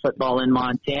Montana, football in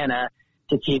Montana.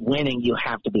 To keep winning, you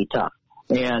have to be tough.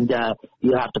 And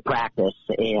you have to practice.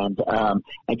 And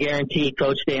I guarantee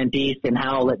Coach Van Diest and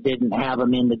Howlett didn't have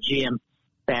him in the gym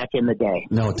back in the day.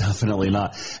 No, definitely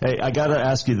not. Hey, I got to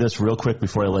ask you this real quick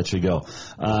before I let you go.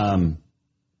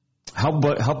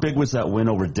 How big was that win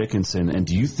over Dickinson, and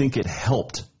do you think it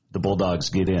helped the Bulldogs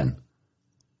get in?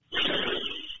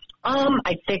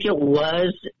 I think it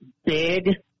was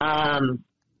big.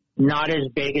 Not as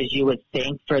big as you would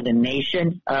think for the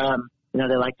nation.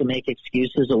 They like to make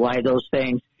excuses of why those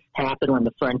things happen when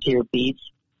the Frontier beats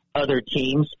other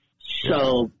teams.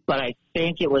 So, but I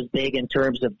think it was big in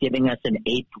terms of giving us an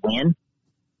 8th win.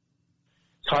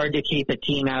 It's hard to keep a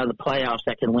team out of the playoffs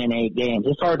that can win 8 games.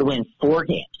 It's hard to win 4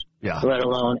 games, let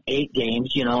alone 8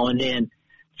 games, and then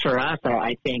for us,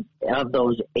 I think of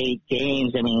those 8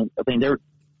 games,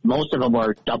 most of them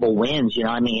were double wins, you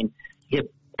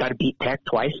got to beat Tech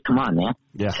twice. Come on, man.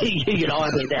 Yeah. You know,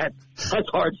 I mean, that's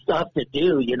hard stuff to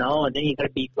do, you know, and then you got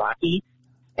to beat Rocky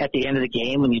at the end of the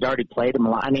game when you'd already played them a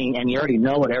lot. I mean, and you already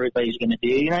know what everybody's going to do.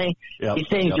 You know, these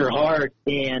things are hard,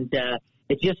 and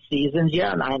it just seasons you,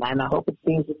 and I hope it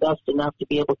seasons us enough to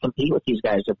be able to compete with these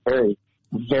guys. They're very,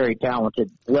 very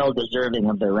talented, well-deserving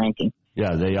of their ranking.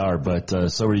 Yeah, they are,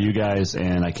 but so are you guys,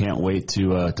 and I can't wait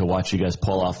to watch you guys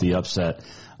pull off the upset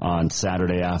on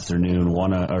Saturday afternoon,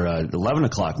 11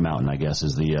 o'clock Mountain, I guess,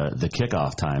 is the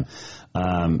kickoff time.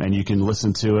 And you can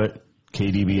listen to it.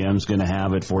 KDBM's going to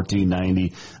have it,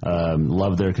 1490.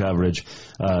 Love their coverage.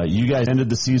 You guys ended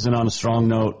the season on a strong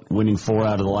note, winning 4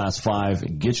 out of the last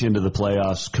 5. Get you into the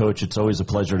playoffs. Coach, it's always a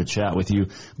pleasure to chat with you.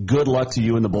 Good luck to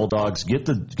you and the Bulldogs. Get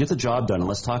the job done, and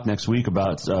let's talk next week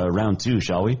about round 2,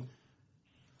 shall we?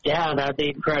 Yeah, that'd be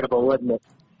incredible, wouldn't it?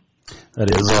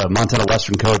 That is Montana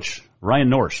Western coach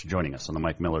Ryan Norsch joining us on the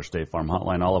Mike Miller State Farm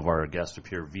Hotline. All of our guests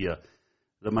appear via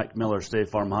the Mike Miller State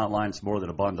Farm Hotline. It's more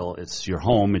than a bundle. It's your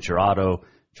home, it's your auto,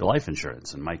 it's your life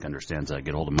insurance. And Mike understands that.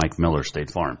 Get hold of Mike Miller State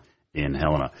Farm in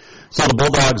Helena. So the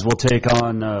Bulldogs will take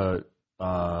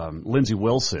on Lindsey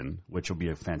Wilson, which will be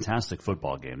a fantastic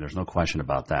football game. There's no question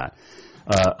about that.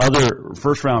 Other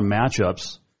first-round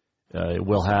matchups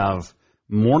will have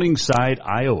Morningside,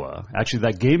 Iowa. Actually,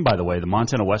 that game, by the way, the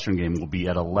Montana Western game will be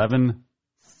at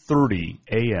 11:30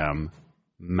 a.m.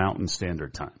 Mountain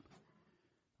Standard Time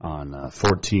on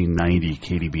 1490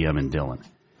 KDBM in Dillon.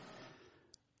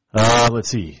 Let's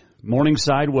see.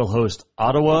 Morningside will host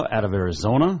Ottawa out of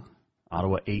Arizona.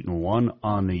 Ottawa 8-1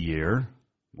 on the year.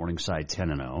 Morningside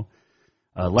 10-0.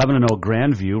 11-0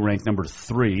 Grandview, ranked number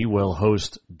 3, will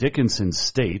host Dickinson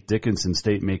State. Dickinson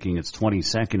State making its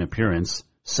 22nd appearance.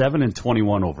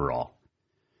 7-21 overall.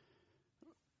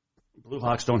 Blue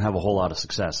Hawks don't have a whole lot of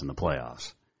success in the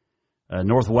playoffs.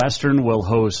 Northwestern will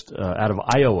host, out of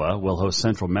Iowa, will host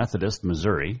Central Methodist,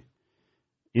 Missouri.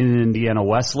 Indiana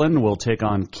Wesleyan will take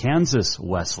on Kansas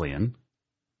Wesleyan,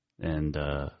 and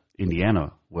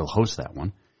Indiana will host that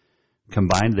one.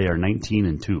 Combined, they are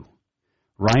 19-2.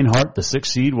 Reinhardt, the 6th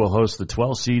seed, will host the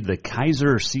 12th seed, the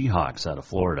Kaiser Seahawks out of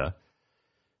Florida.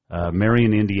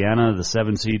 Marion, Indiana, the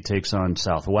 7th seed, takes on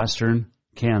Southwestern,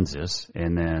 Kansas,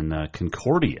 and then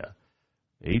Concordia,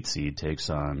 8th seed, takes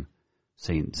on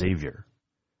St. Xavier.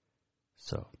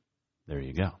 So, there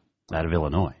you go. Out of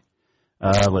Illinois.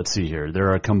 Let's see here.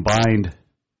 There are combined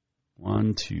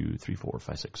 9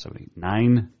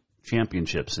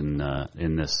 championships in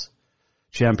this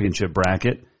championship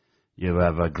bracket. You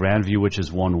have Grandview, which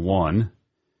has won 1.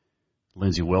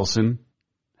 Lindsey Wilson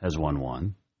has won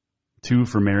 1. 2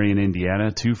 for Marion,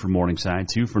 Indiana, 2 for Morningside,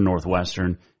 2 for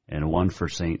Northwestern, and 1 for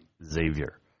St.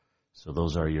 Xavier. So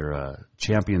those are your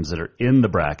champions that are in the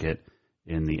bracket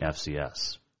in the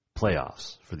FCS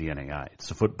playoffs for the NAI. It's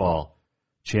the football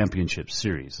championship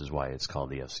series is why it's called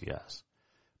the FCS.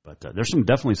 But there's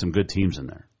definitely some good teams in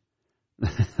there.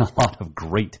 A lot of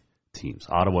great teams.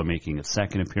 Ottawa making its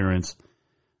 2nd appearance,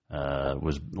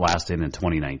 was last in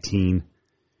 2019.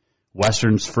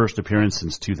 Western's first appearance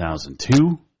since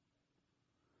 2002.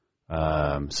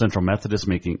 Central Methodist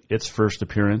making its first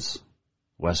appearance.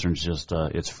 Western's just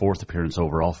its 4th appearance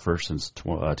overall, first since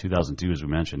 2002, as we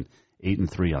mentioned.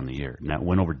 8-3 on the year. And that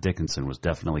win over Dickinson was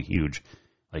definitely huge,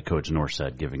 like Coach Norsch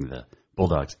said, giving the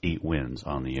Bulldogs 8 wins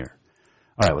on the year.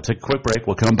 All right, we'll take a quick break.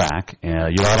 We'll come back.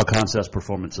 Your Auto Contest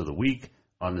Performance of the Week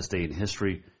on this day in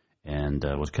history. And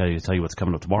we'll tell you what's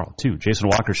coming up tomorrow, too. Jason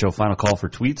Walker Show, final call for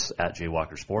tweets at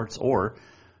JWalkerSports, or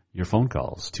your phone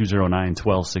calls,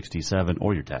 209-1267,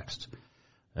 or your text.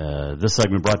 This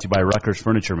segment brought to you by Ruckers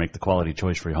Furniture. Make the quality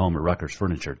choice for your home at Ruckers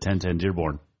Furniture, 1010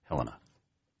 Dearborn, Helena.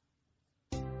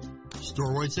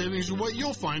 Store-wide savings are what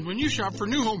you'll find when you shop for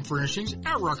new home furnishings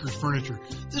at Ruckers Furniture.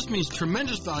 This means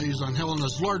tremendous values on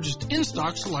Helena's largest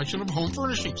in-stock selection of home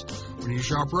furnishings. When you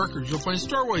shop Ruckers, you'll find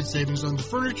store-wide savings on the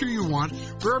furniture you want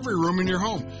for every room in your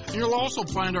home. And you'll also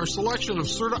find our selection of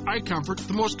Serta iComfort,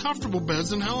 the most comfortable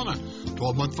beds in Helena.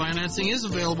 12-month financing is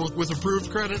available with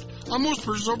approved credit on most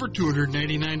purchases over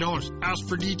 $299. Ask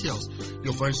for details.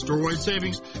 You'll find store-wide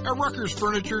savings at Ruckers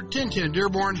Furniture, 1010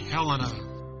 Dearborn, Helena.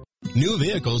 New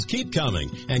vehicles keep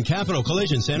coming, and Capital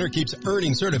Collision Center keeps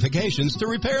earning certifications to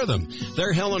repair them.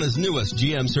 They're Helena's newest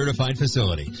GM-certified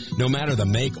facility. No matter the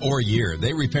make or year,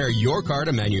 they repair your car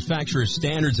to manufacturer's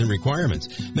standards and requirements,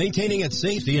 maintaining its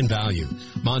safety and value.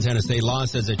 Montana state law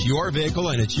says it's your vehicle,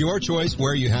 and it's your choice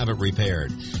where you have it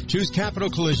repaired. Choose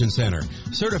Capital Collision Center,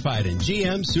 certified in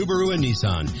GM, Subaru, and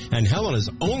Nissan, and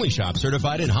Helena's only shop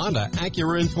certified in Honda,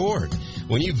 Acura, and Ford.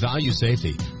 When you value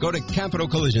safety, go to Capital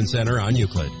Collision Center on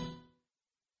Euclid.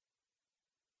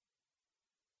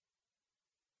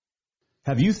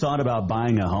 Have you thought about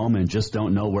buying a home and just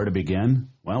don't know where to begin?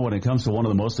 Well, when it comes to one of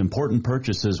the most important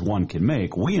purchases one can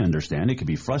make, we understand it can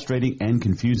be frustrating and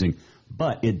confusing,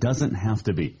 but it doesn't have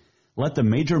to be. Let the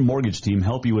Major Mortgage team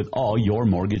help you with all your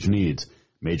mortgage needs.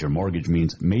 Major Mortgage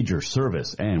means major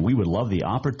service, and we would love the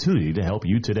opportunity to help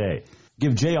you today.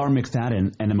 Give J.R.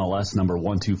 McFadden, NMLS number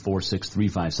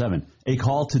 1246357, a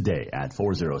call today at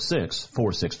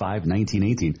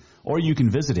 406-465-1918, or you can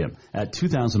visit him at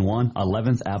 2001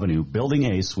 11th Avenue, Building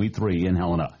A, Suite 3 in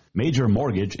Helena. Major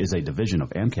Mortgage is a division of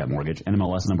AMCAP Mortgage,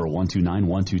 NMLS number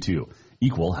 129122,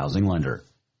 equal housing lender.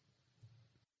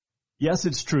 Yes,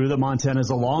 it's true that Montana is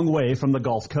a long way from the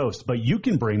Gulf Coast, but you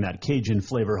can bring that Cajun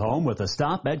flavor home with a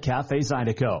stop at Cafe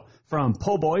Zydeco. From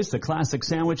po' boys to classic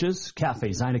sandwiches, Cafe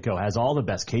Zydeco has all the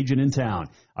best Cajun in town.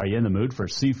 Are you in the mood for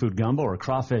seafood gumbo or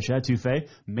crawfish etouffee?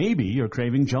 Maybe you're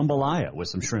craving jambalaya with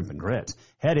some shrimp and grits.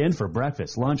 Head in for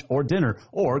breakfast, lunch, or dinner,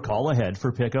 or call ahead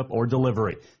for pickup or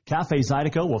delivery. Cafe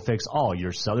Zydeco will fix all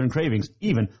your southern cravings,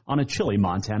 even on a chilly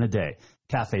Montana day.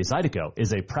 Cafe Zydeco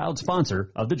is a proud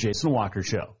sponsor of The Jason Walker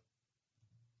Show.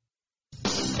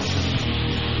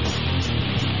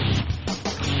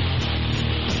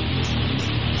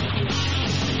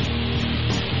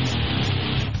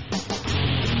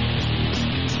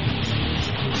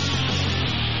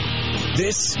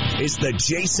 This is the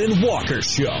Jason Walker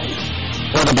Show.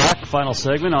 Welcome back. Final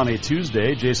segment on a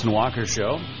Tuesday, Jason Walker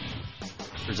Show,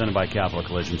 presented by Capital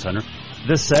Collision Center.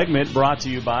 This segment brought to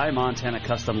you by Montana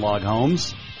Custom Log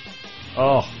Homes.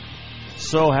 Oh,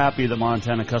 so happy that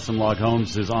Montana Custom Log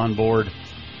Homes is on board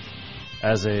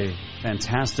as a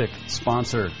fantastic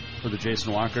sponsor for the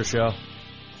Jason Walker Show.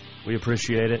 We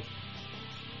appreciate it,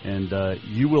 and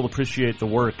you will appreciate the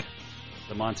work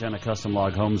the Montana Custom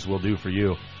Log Homes will do for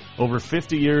you. Over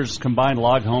 50 years combined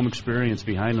log home experience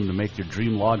behind them to make your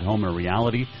dream log home a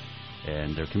reality.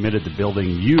 And they're committed to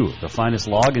building you the finest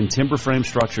log and timber frame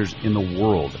structures in the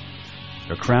world.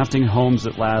 They're crafting homes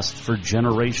that last for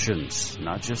generations,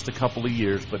 not just a couple of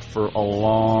years, but for a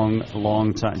long,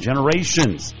 long time.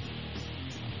 Generations.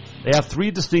 They have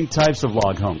 3 distinct types of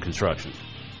log home construction,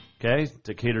 okay,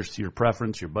 to cater to your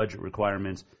preference, your budget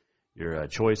requirements, your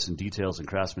choice and details and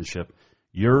craftsmanship.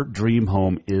 Your dream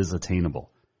home is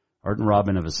attainable. Art and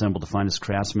Robin have assembled the finest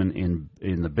craftsmen in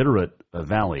the Bitterroot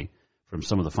Valley from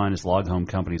some of the finest log home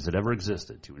companies that ever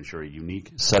existed to ensure a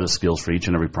unique set of skills for each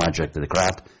and every project that they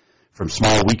craft. From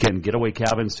small weekend getaway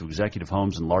cabins to executive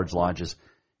homes and large lodges,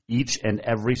 each and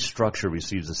every structure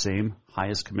receives the same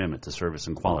highest commitment to service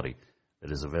and quality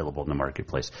that is available in the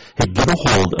marketplace. Hey, get a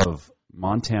hold of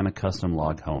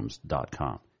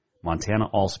MontanaCustomLogHomes.com. Montana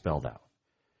all spelled out.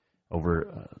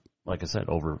 Like I said,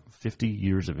 over 50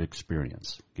 years of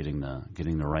experience getting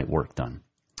the right work done.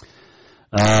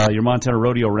 Your Montana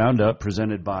Rodeo Roundup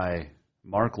presented by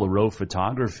Mark LaRoe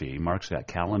Photography. Mark's got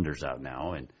calendars out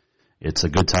now, and it's a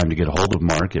good time to get a hold of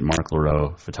Mark at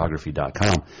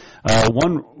marklaroephotography.com.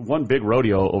 One big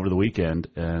rodeo over the weekend,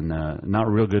 and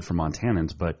not real good for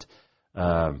Montanans, but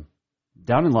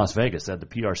down in Las Vegas, they had the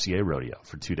PRCA rodeo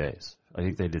for 2 days. I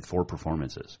think they did 4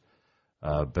 performances.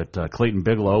 But Clayton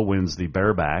Bigelow wins the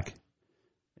bareback,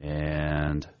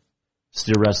 and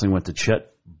steer wrestling went to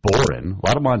Chet Boren. A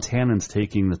lot of Montanans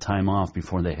taking the time off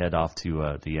before they head off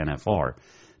to the NFR.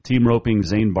 Team roping,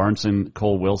 Zane Barnson,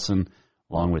 Cole Wilson,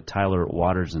 along with Tyler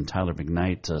Waters and Tyler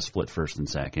McKnight, split first and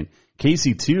second.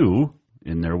 Casey 2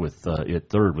 in there with at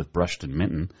third with Bruston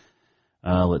Minton.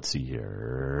 Let's see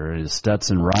here.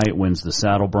 Stetson Wright wins the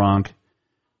Saddle Bronc.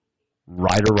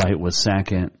 Ryder Wright was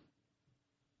second.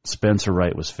 Spencer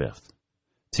Wright was fifth.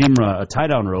 Team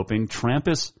tie-down roping,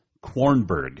 Trampus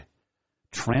Kornberg.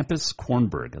 Trampus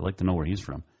Kornberg. I'd like to know where he's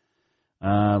from.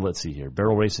 Let's see here.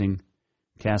 Barrel racing,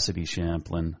 Cassidy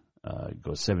Champlin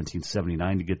goes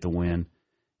 1779 to get the win.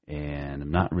 And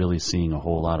I'm not really seeing a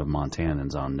whole lot of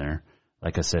Montanans on there.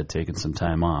 Like I said, taking some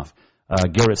time off.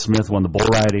 Garrett Smith won the bull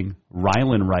riding.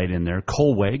 Rylan Wright in there.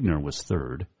 Cole Wagner was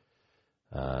third.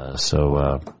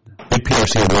 Big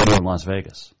PRCA rodeo in Las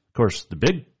Vegas. Of course, the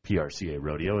big PRCA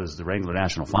rodeo is the Wrangler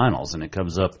National Finals, and it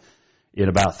comes up in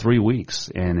about 3 weeks.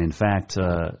 And, in fact,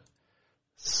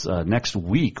 next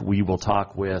week we will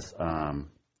talk with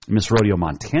Miss Rodeo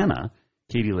Montana,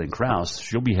 Katie Lynn Krause.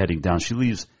 She'll be heading down. She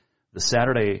leaves the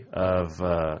Saturday of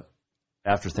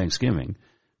after Thanksgiving,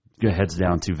 heads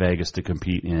down to Vegas to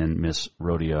compete in Miss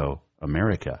Rodeo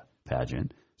America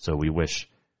pageant. So we wish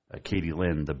Katie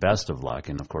Lynn the best of luck,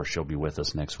 and, of course, she'll be with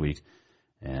us next week.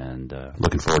 And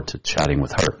looking forward to chatting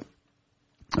with her.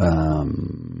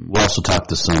 We'll also talk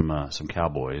to some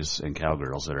cowboys and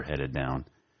cowgirls that are headed down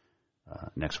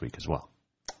next week as well,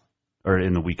 or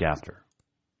in the week after.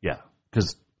 Yeah,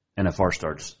 because NFR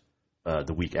starts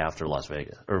the week after Las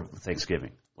Vegas, or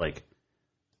Thanksgiving, like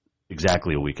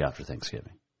exactly a week after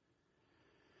Thanksgiving.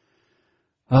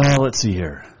 Let's see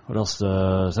here. What else?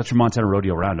 That's your Montana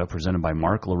Rodeo Roundup presented by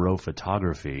Mark LaRoe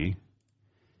Photography.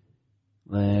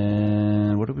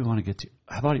 Then what do we want to get to?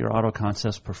 How about your Auto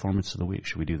Contest Performance of the Week?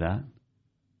 Should we do that?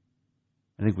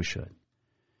 I think we should.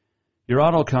 Your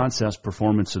Auto Contest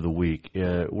Performance of the Week,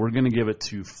 we're going to give it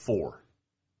to 4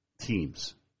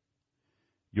 teams.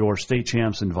 Your state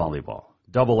champs in volleyball.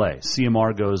 AA,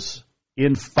 CMR goes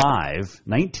in 5,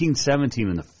 19-17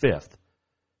 in the 5th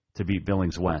to beat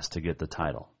Billings West to get the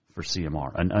title for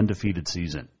CMR, an undefeated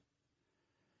season.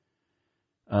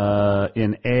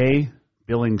 In A,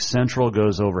 Billings Central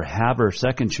goes over Haber,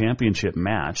 second championship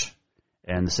match,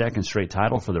 and the second straight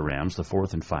title for the Rams, the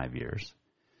 4th in 5 years.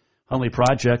 Huntley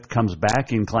Project comes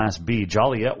back in Class B.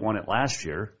 Joliet won it last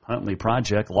year. Huntley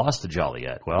Project lost to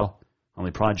Joliet. Well,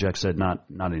 Huntley Project said not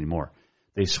anymore.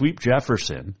 They sweep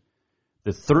Jefferson,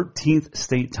 the 13th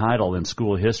state title in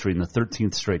school history and the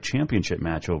 13th straight championship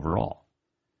match overall.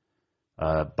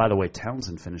 By the way,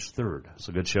 Townsend finished 3rd.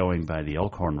 So good showing by the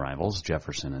Elkhorn rivals,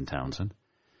 Jefferson and Townsend.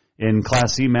 In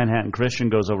Class C, Manhattan Christian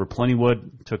goes over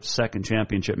Plentywood, took the second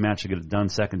championship match to get it done,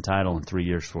 second title in 3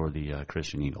 years for the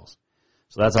Christian Eagles.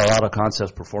 So that's our Auto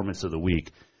Contest Performance of the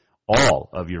Week. All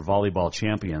of your volleyball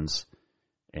champions,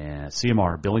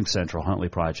 CMR, Billings Central, Huntley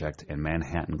Project, and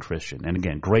Manhattan Christian. And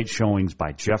again, great showings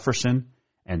by Jefferson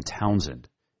and Townsend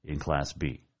in Class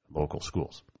B, local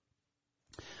schools.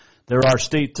 There are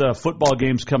state football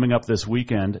games coming up this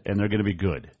weekend, and they're going to be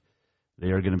good. They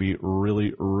are going to be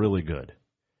really, really good.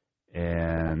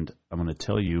 And I'm going to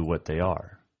tell you what they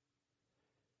are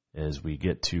as we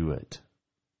get to it,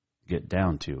 get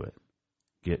down to it,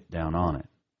 get down on it.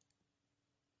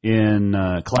 In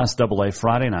Class AA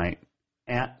Friday night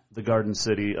at the Garden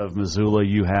City of Missoula,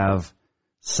 you have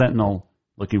Sentinel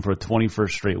looking for a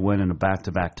 21st straight win and a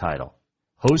back-to-back title,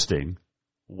 hosting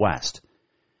West.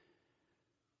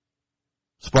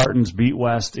 Spartans beat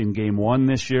West in Game 1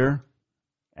 this year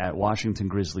at Washington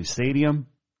Grizzly Stadium,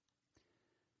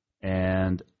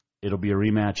 and it'll be a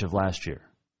rematch of last year.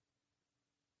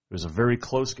 It was a very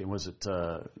close game. Was it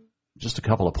just a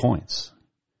couple of points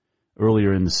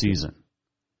earlier in the season?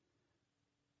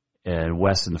 And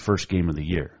West in the first game of the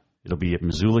year. It'll be at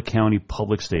Missoula County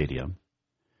Public Stadium.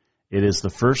 It is the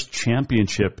first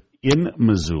championship in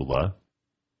Missoula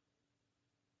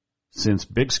since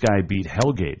Big Sky beat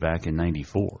Hellgate back in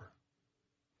 '94.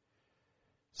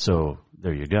 So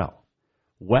there you go.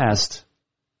 West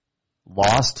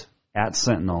lost at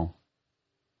Sentinel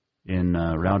in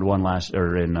round one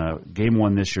game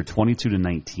one this year,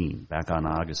 22-19, back on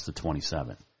August the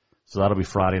 27th. So that'll be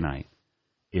Friday night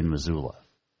in Missoula.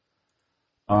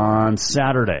 On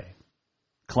Saturday,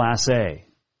 Class A,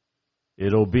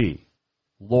 it'll be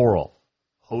Laurel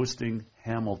hosting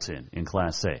Hamilton in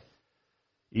Class A.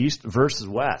 East versus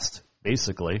West,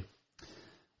 basically.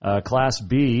 Class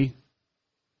B,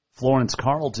 Florence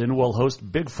Carlton will host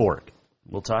Big Fork.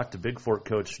 We'll talk to Big Fork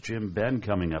coach Jim Ben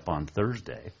coming up on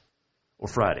Thursday or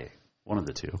Friday, one of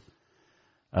the two.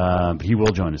 He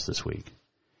will join us this week.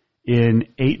 In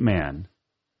 8-man,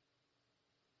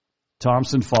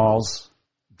 Thompson Falls,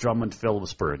 Drummond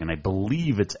Phillipsburg, and I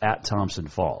believe it's at Thompson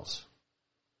Falls.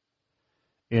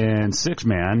 In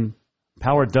 6-man,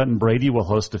 Power Dutton Brady will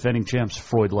host defending champs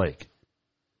Floyd Lake.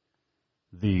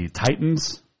 The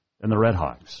Titans and the Red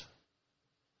Hawks.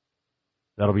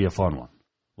 That'll be a fun one.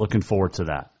 Looking forward to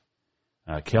that.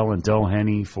 Kellen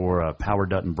Doheny for Power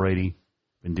Dutton Brady.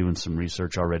 Been doing some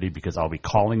research already because I'll be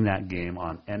calling that game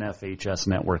on NFHS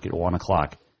Network at 1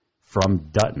 o'clock from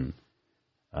Dutton.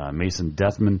 Mason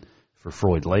Deathman for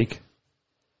Floyd Lake.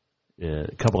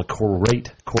 A couple of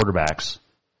great quarterbacks.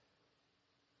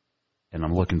 And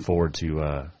I'm looking forward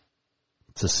to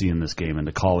seeing this game and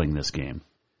to calling this game.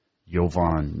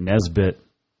 Jovan Nesbitt,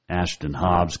 Ashton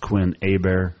Hobbs, Quinn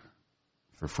Hebert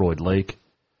for Floyd Lake.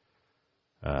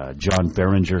 John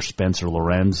Berenger, Spencer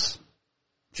Lorenz,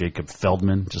 Jacob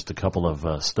Feldman, just a couple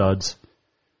of studs,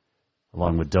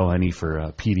 along with Doheny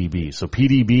for PDB. So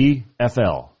PDB,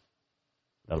 FL.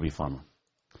 That'll be fun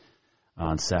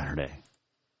on Saturday.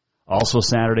 Also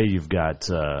Saturday, you've got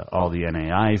all the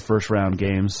NAI first-round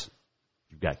games.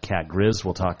 You've got Cat Grizz.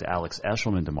 We'll talk to Alex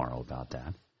Eshelman tomorrow about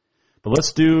that. But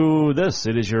let's do this.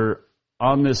 It is your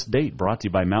On This Date, brought to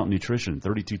you by Mountain Nutrition,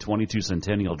 3222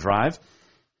 Centennial Drive,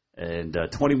 and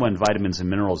 21 vitamins and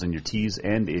minerals in your teas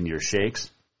and in your shakes.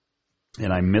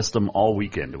 And I missed them all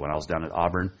weekend when I was down at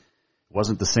Auburn. It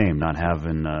wasn't the same not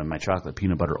having my chocolate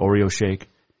peanut butter Oreo shake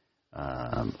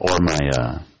or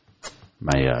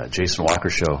my Jason Walker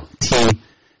Show tea.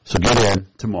 So get in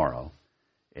tomorrow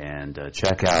And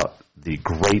check out the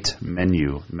great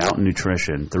menu, Mountain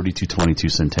Nutrition, 3222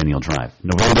 Centennial Drive.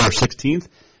 November 16th,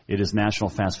 it is National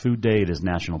Fast Food Day. It is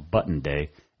National Button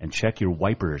Day. And check your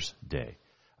Wipers Day.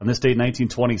 On this date,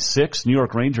 1926, New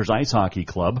York Rangers Ice Hockey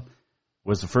Club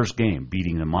was the first game,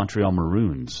 beating the Montreal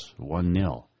Maroons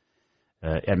 1-0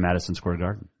 at Madison Square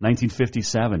Garden.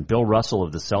 1957, Bill Russell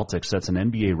of the Celtics sets an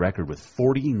NBA record with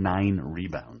 49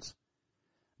 rebounds.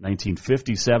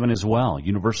 1957 as well,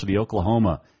 University of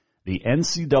Oklahoma. The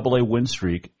NCAA win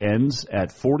streak ends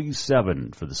at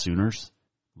 47 for the Sooners,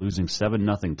 losing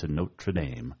 7-0 to Notre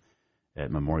Dame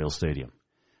at Memorial Stadium.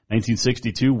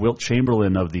 1962, Wilt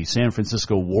Chamberlain of the San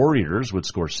Francisco Warriors would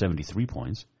score 73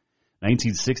 points.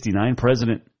 1969,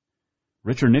 President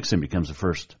Richard Nixon becomes the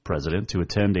first president to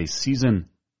attend a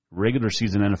regular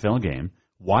season NFL game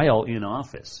while in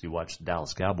office. He watched the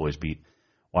Dallas Cowboys beat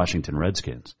Washington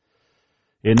Redskins.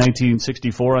 In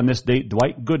 1964, on this date,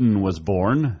 Dwight Gooden was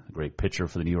born, a great pitcher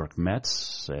for the New York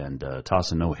Mets, and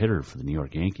toss a no-hitter for the New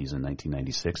York Yankees in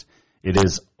 1996. It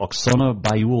is Oksana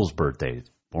Bayul's birthday,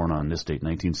 born on this date,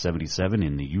 1977,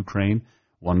 in the Ukraine,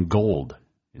 won gold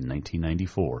in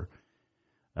 1994,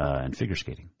 in figure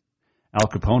skating. Al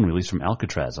Capone released from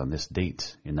Alcatraz on this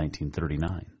date in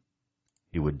 1939.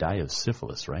 He would die of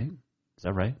syphilis, right? Is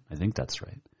that right? I think that's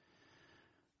right.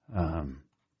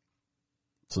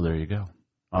 So there you go.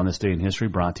 On this day in history,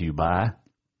 brought to you by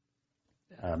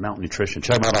Mountain Nutrition.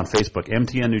 Check them out on Facebook,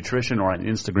 MTN Nutrition, or on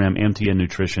Instagram, MTN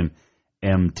Nutrition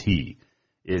MT.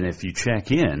 And if you check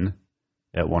in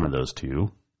at one of those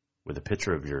two with a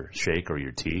picture of your shake or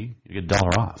your tea, you get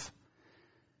 $1 off.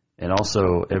 And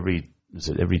also, every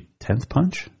 10th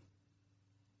punch,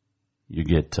 you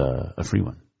get a free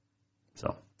one.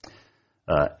 So,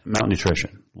 Mountain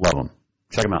Nutrition, love them.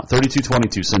 Check them out,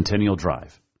 3222 Centennial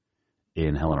Drive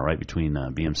in Helena, right between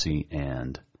BMC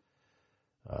and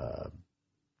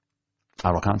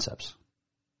Auto Concepts.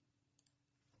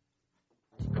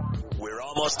 We're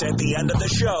almost at the end of the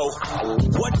show.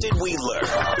 What did we learn?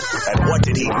 And what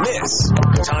did he miss?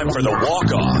 Time for the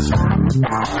walk-off.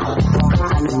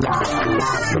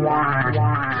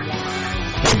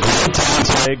 Great time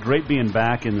today. Great being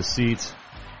back in the seats.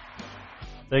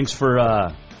 Thanks for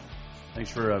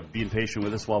being patient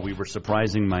with us while we were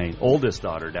surprising my oldest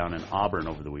daughter down in Auburn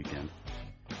over the weekend.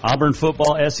 Auburn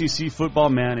football, SEC football,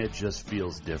 man, it just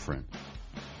feels different.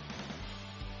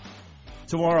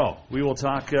 Tomorrow, we will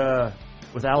talk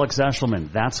with Alex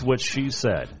Eshelman. That's what she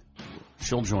said.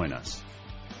 She'll join us.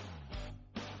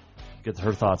 Get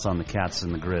her thoughts on the Cats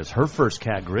and the Grizz. Her first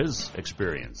Cat Grizz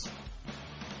experience.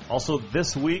 Also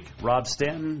this week, Rob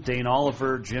Stanton, Dane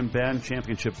Oliver, Jim Ben,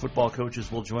 championship football coaches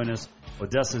will join us.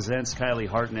 Odessa Zentz, Kylie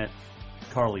Hartnett,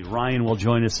 Carly Ryan will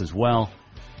join us as well.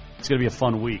 It's going to be a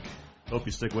fun week. Hope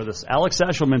you stick with us. Alex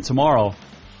Eshelman tomorrow,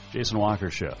 Jason Walker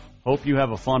Show. Hope you have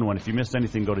a fun one. If you missed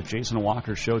anything, go to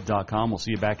jasonwalkershow.com. We'll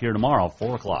see you back here tomorrow,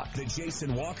 4 o'clock. The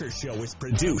Jason Walker Show is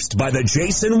produced by the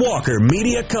Jason Walker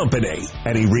Media Company.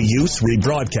 Any reuse,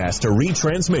 rebroadcast, or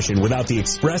retransmission without the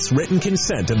express written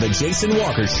consent of the Jason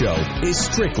Walker Show is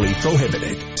strictly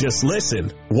prohibited. Just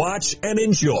listen, watch, and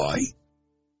enjoy.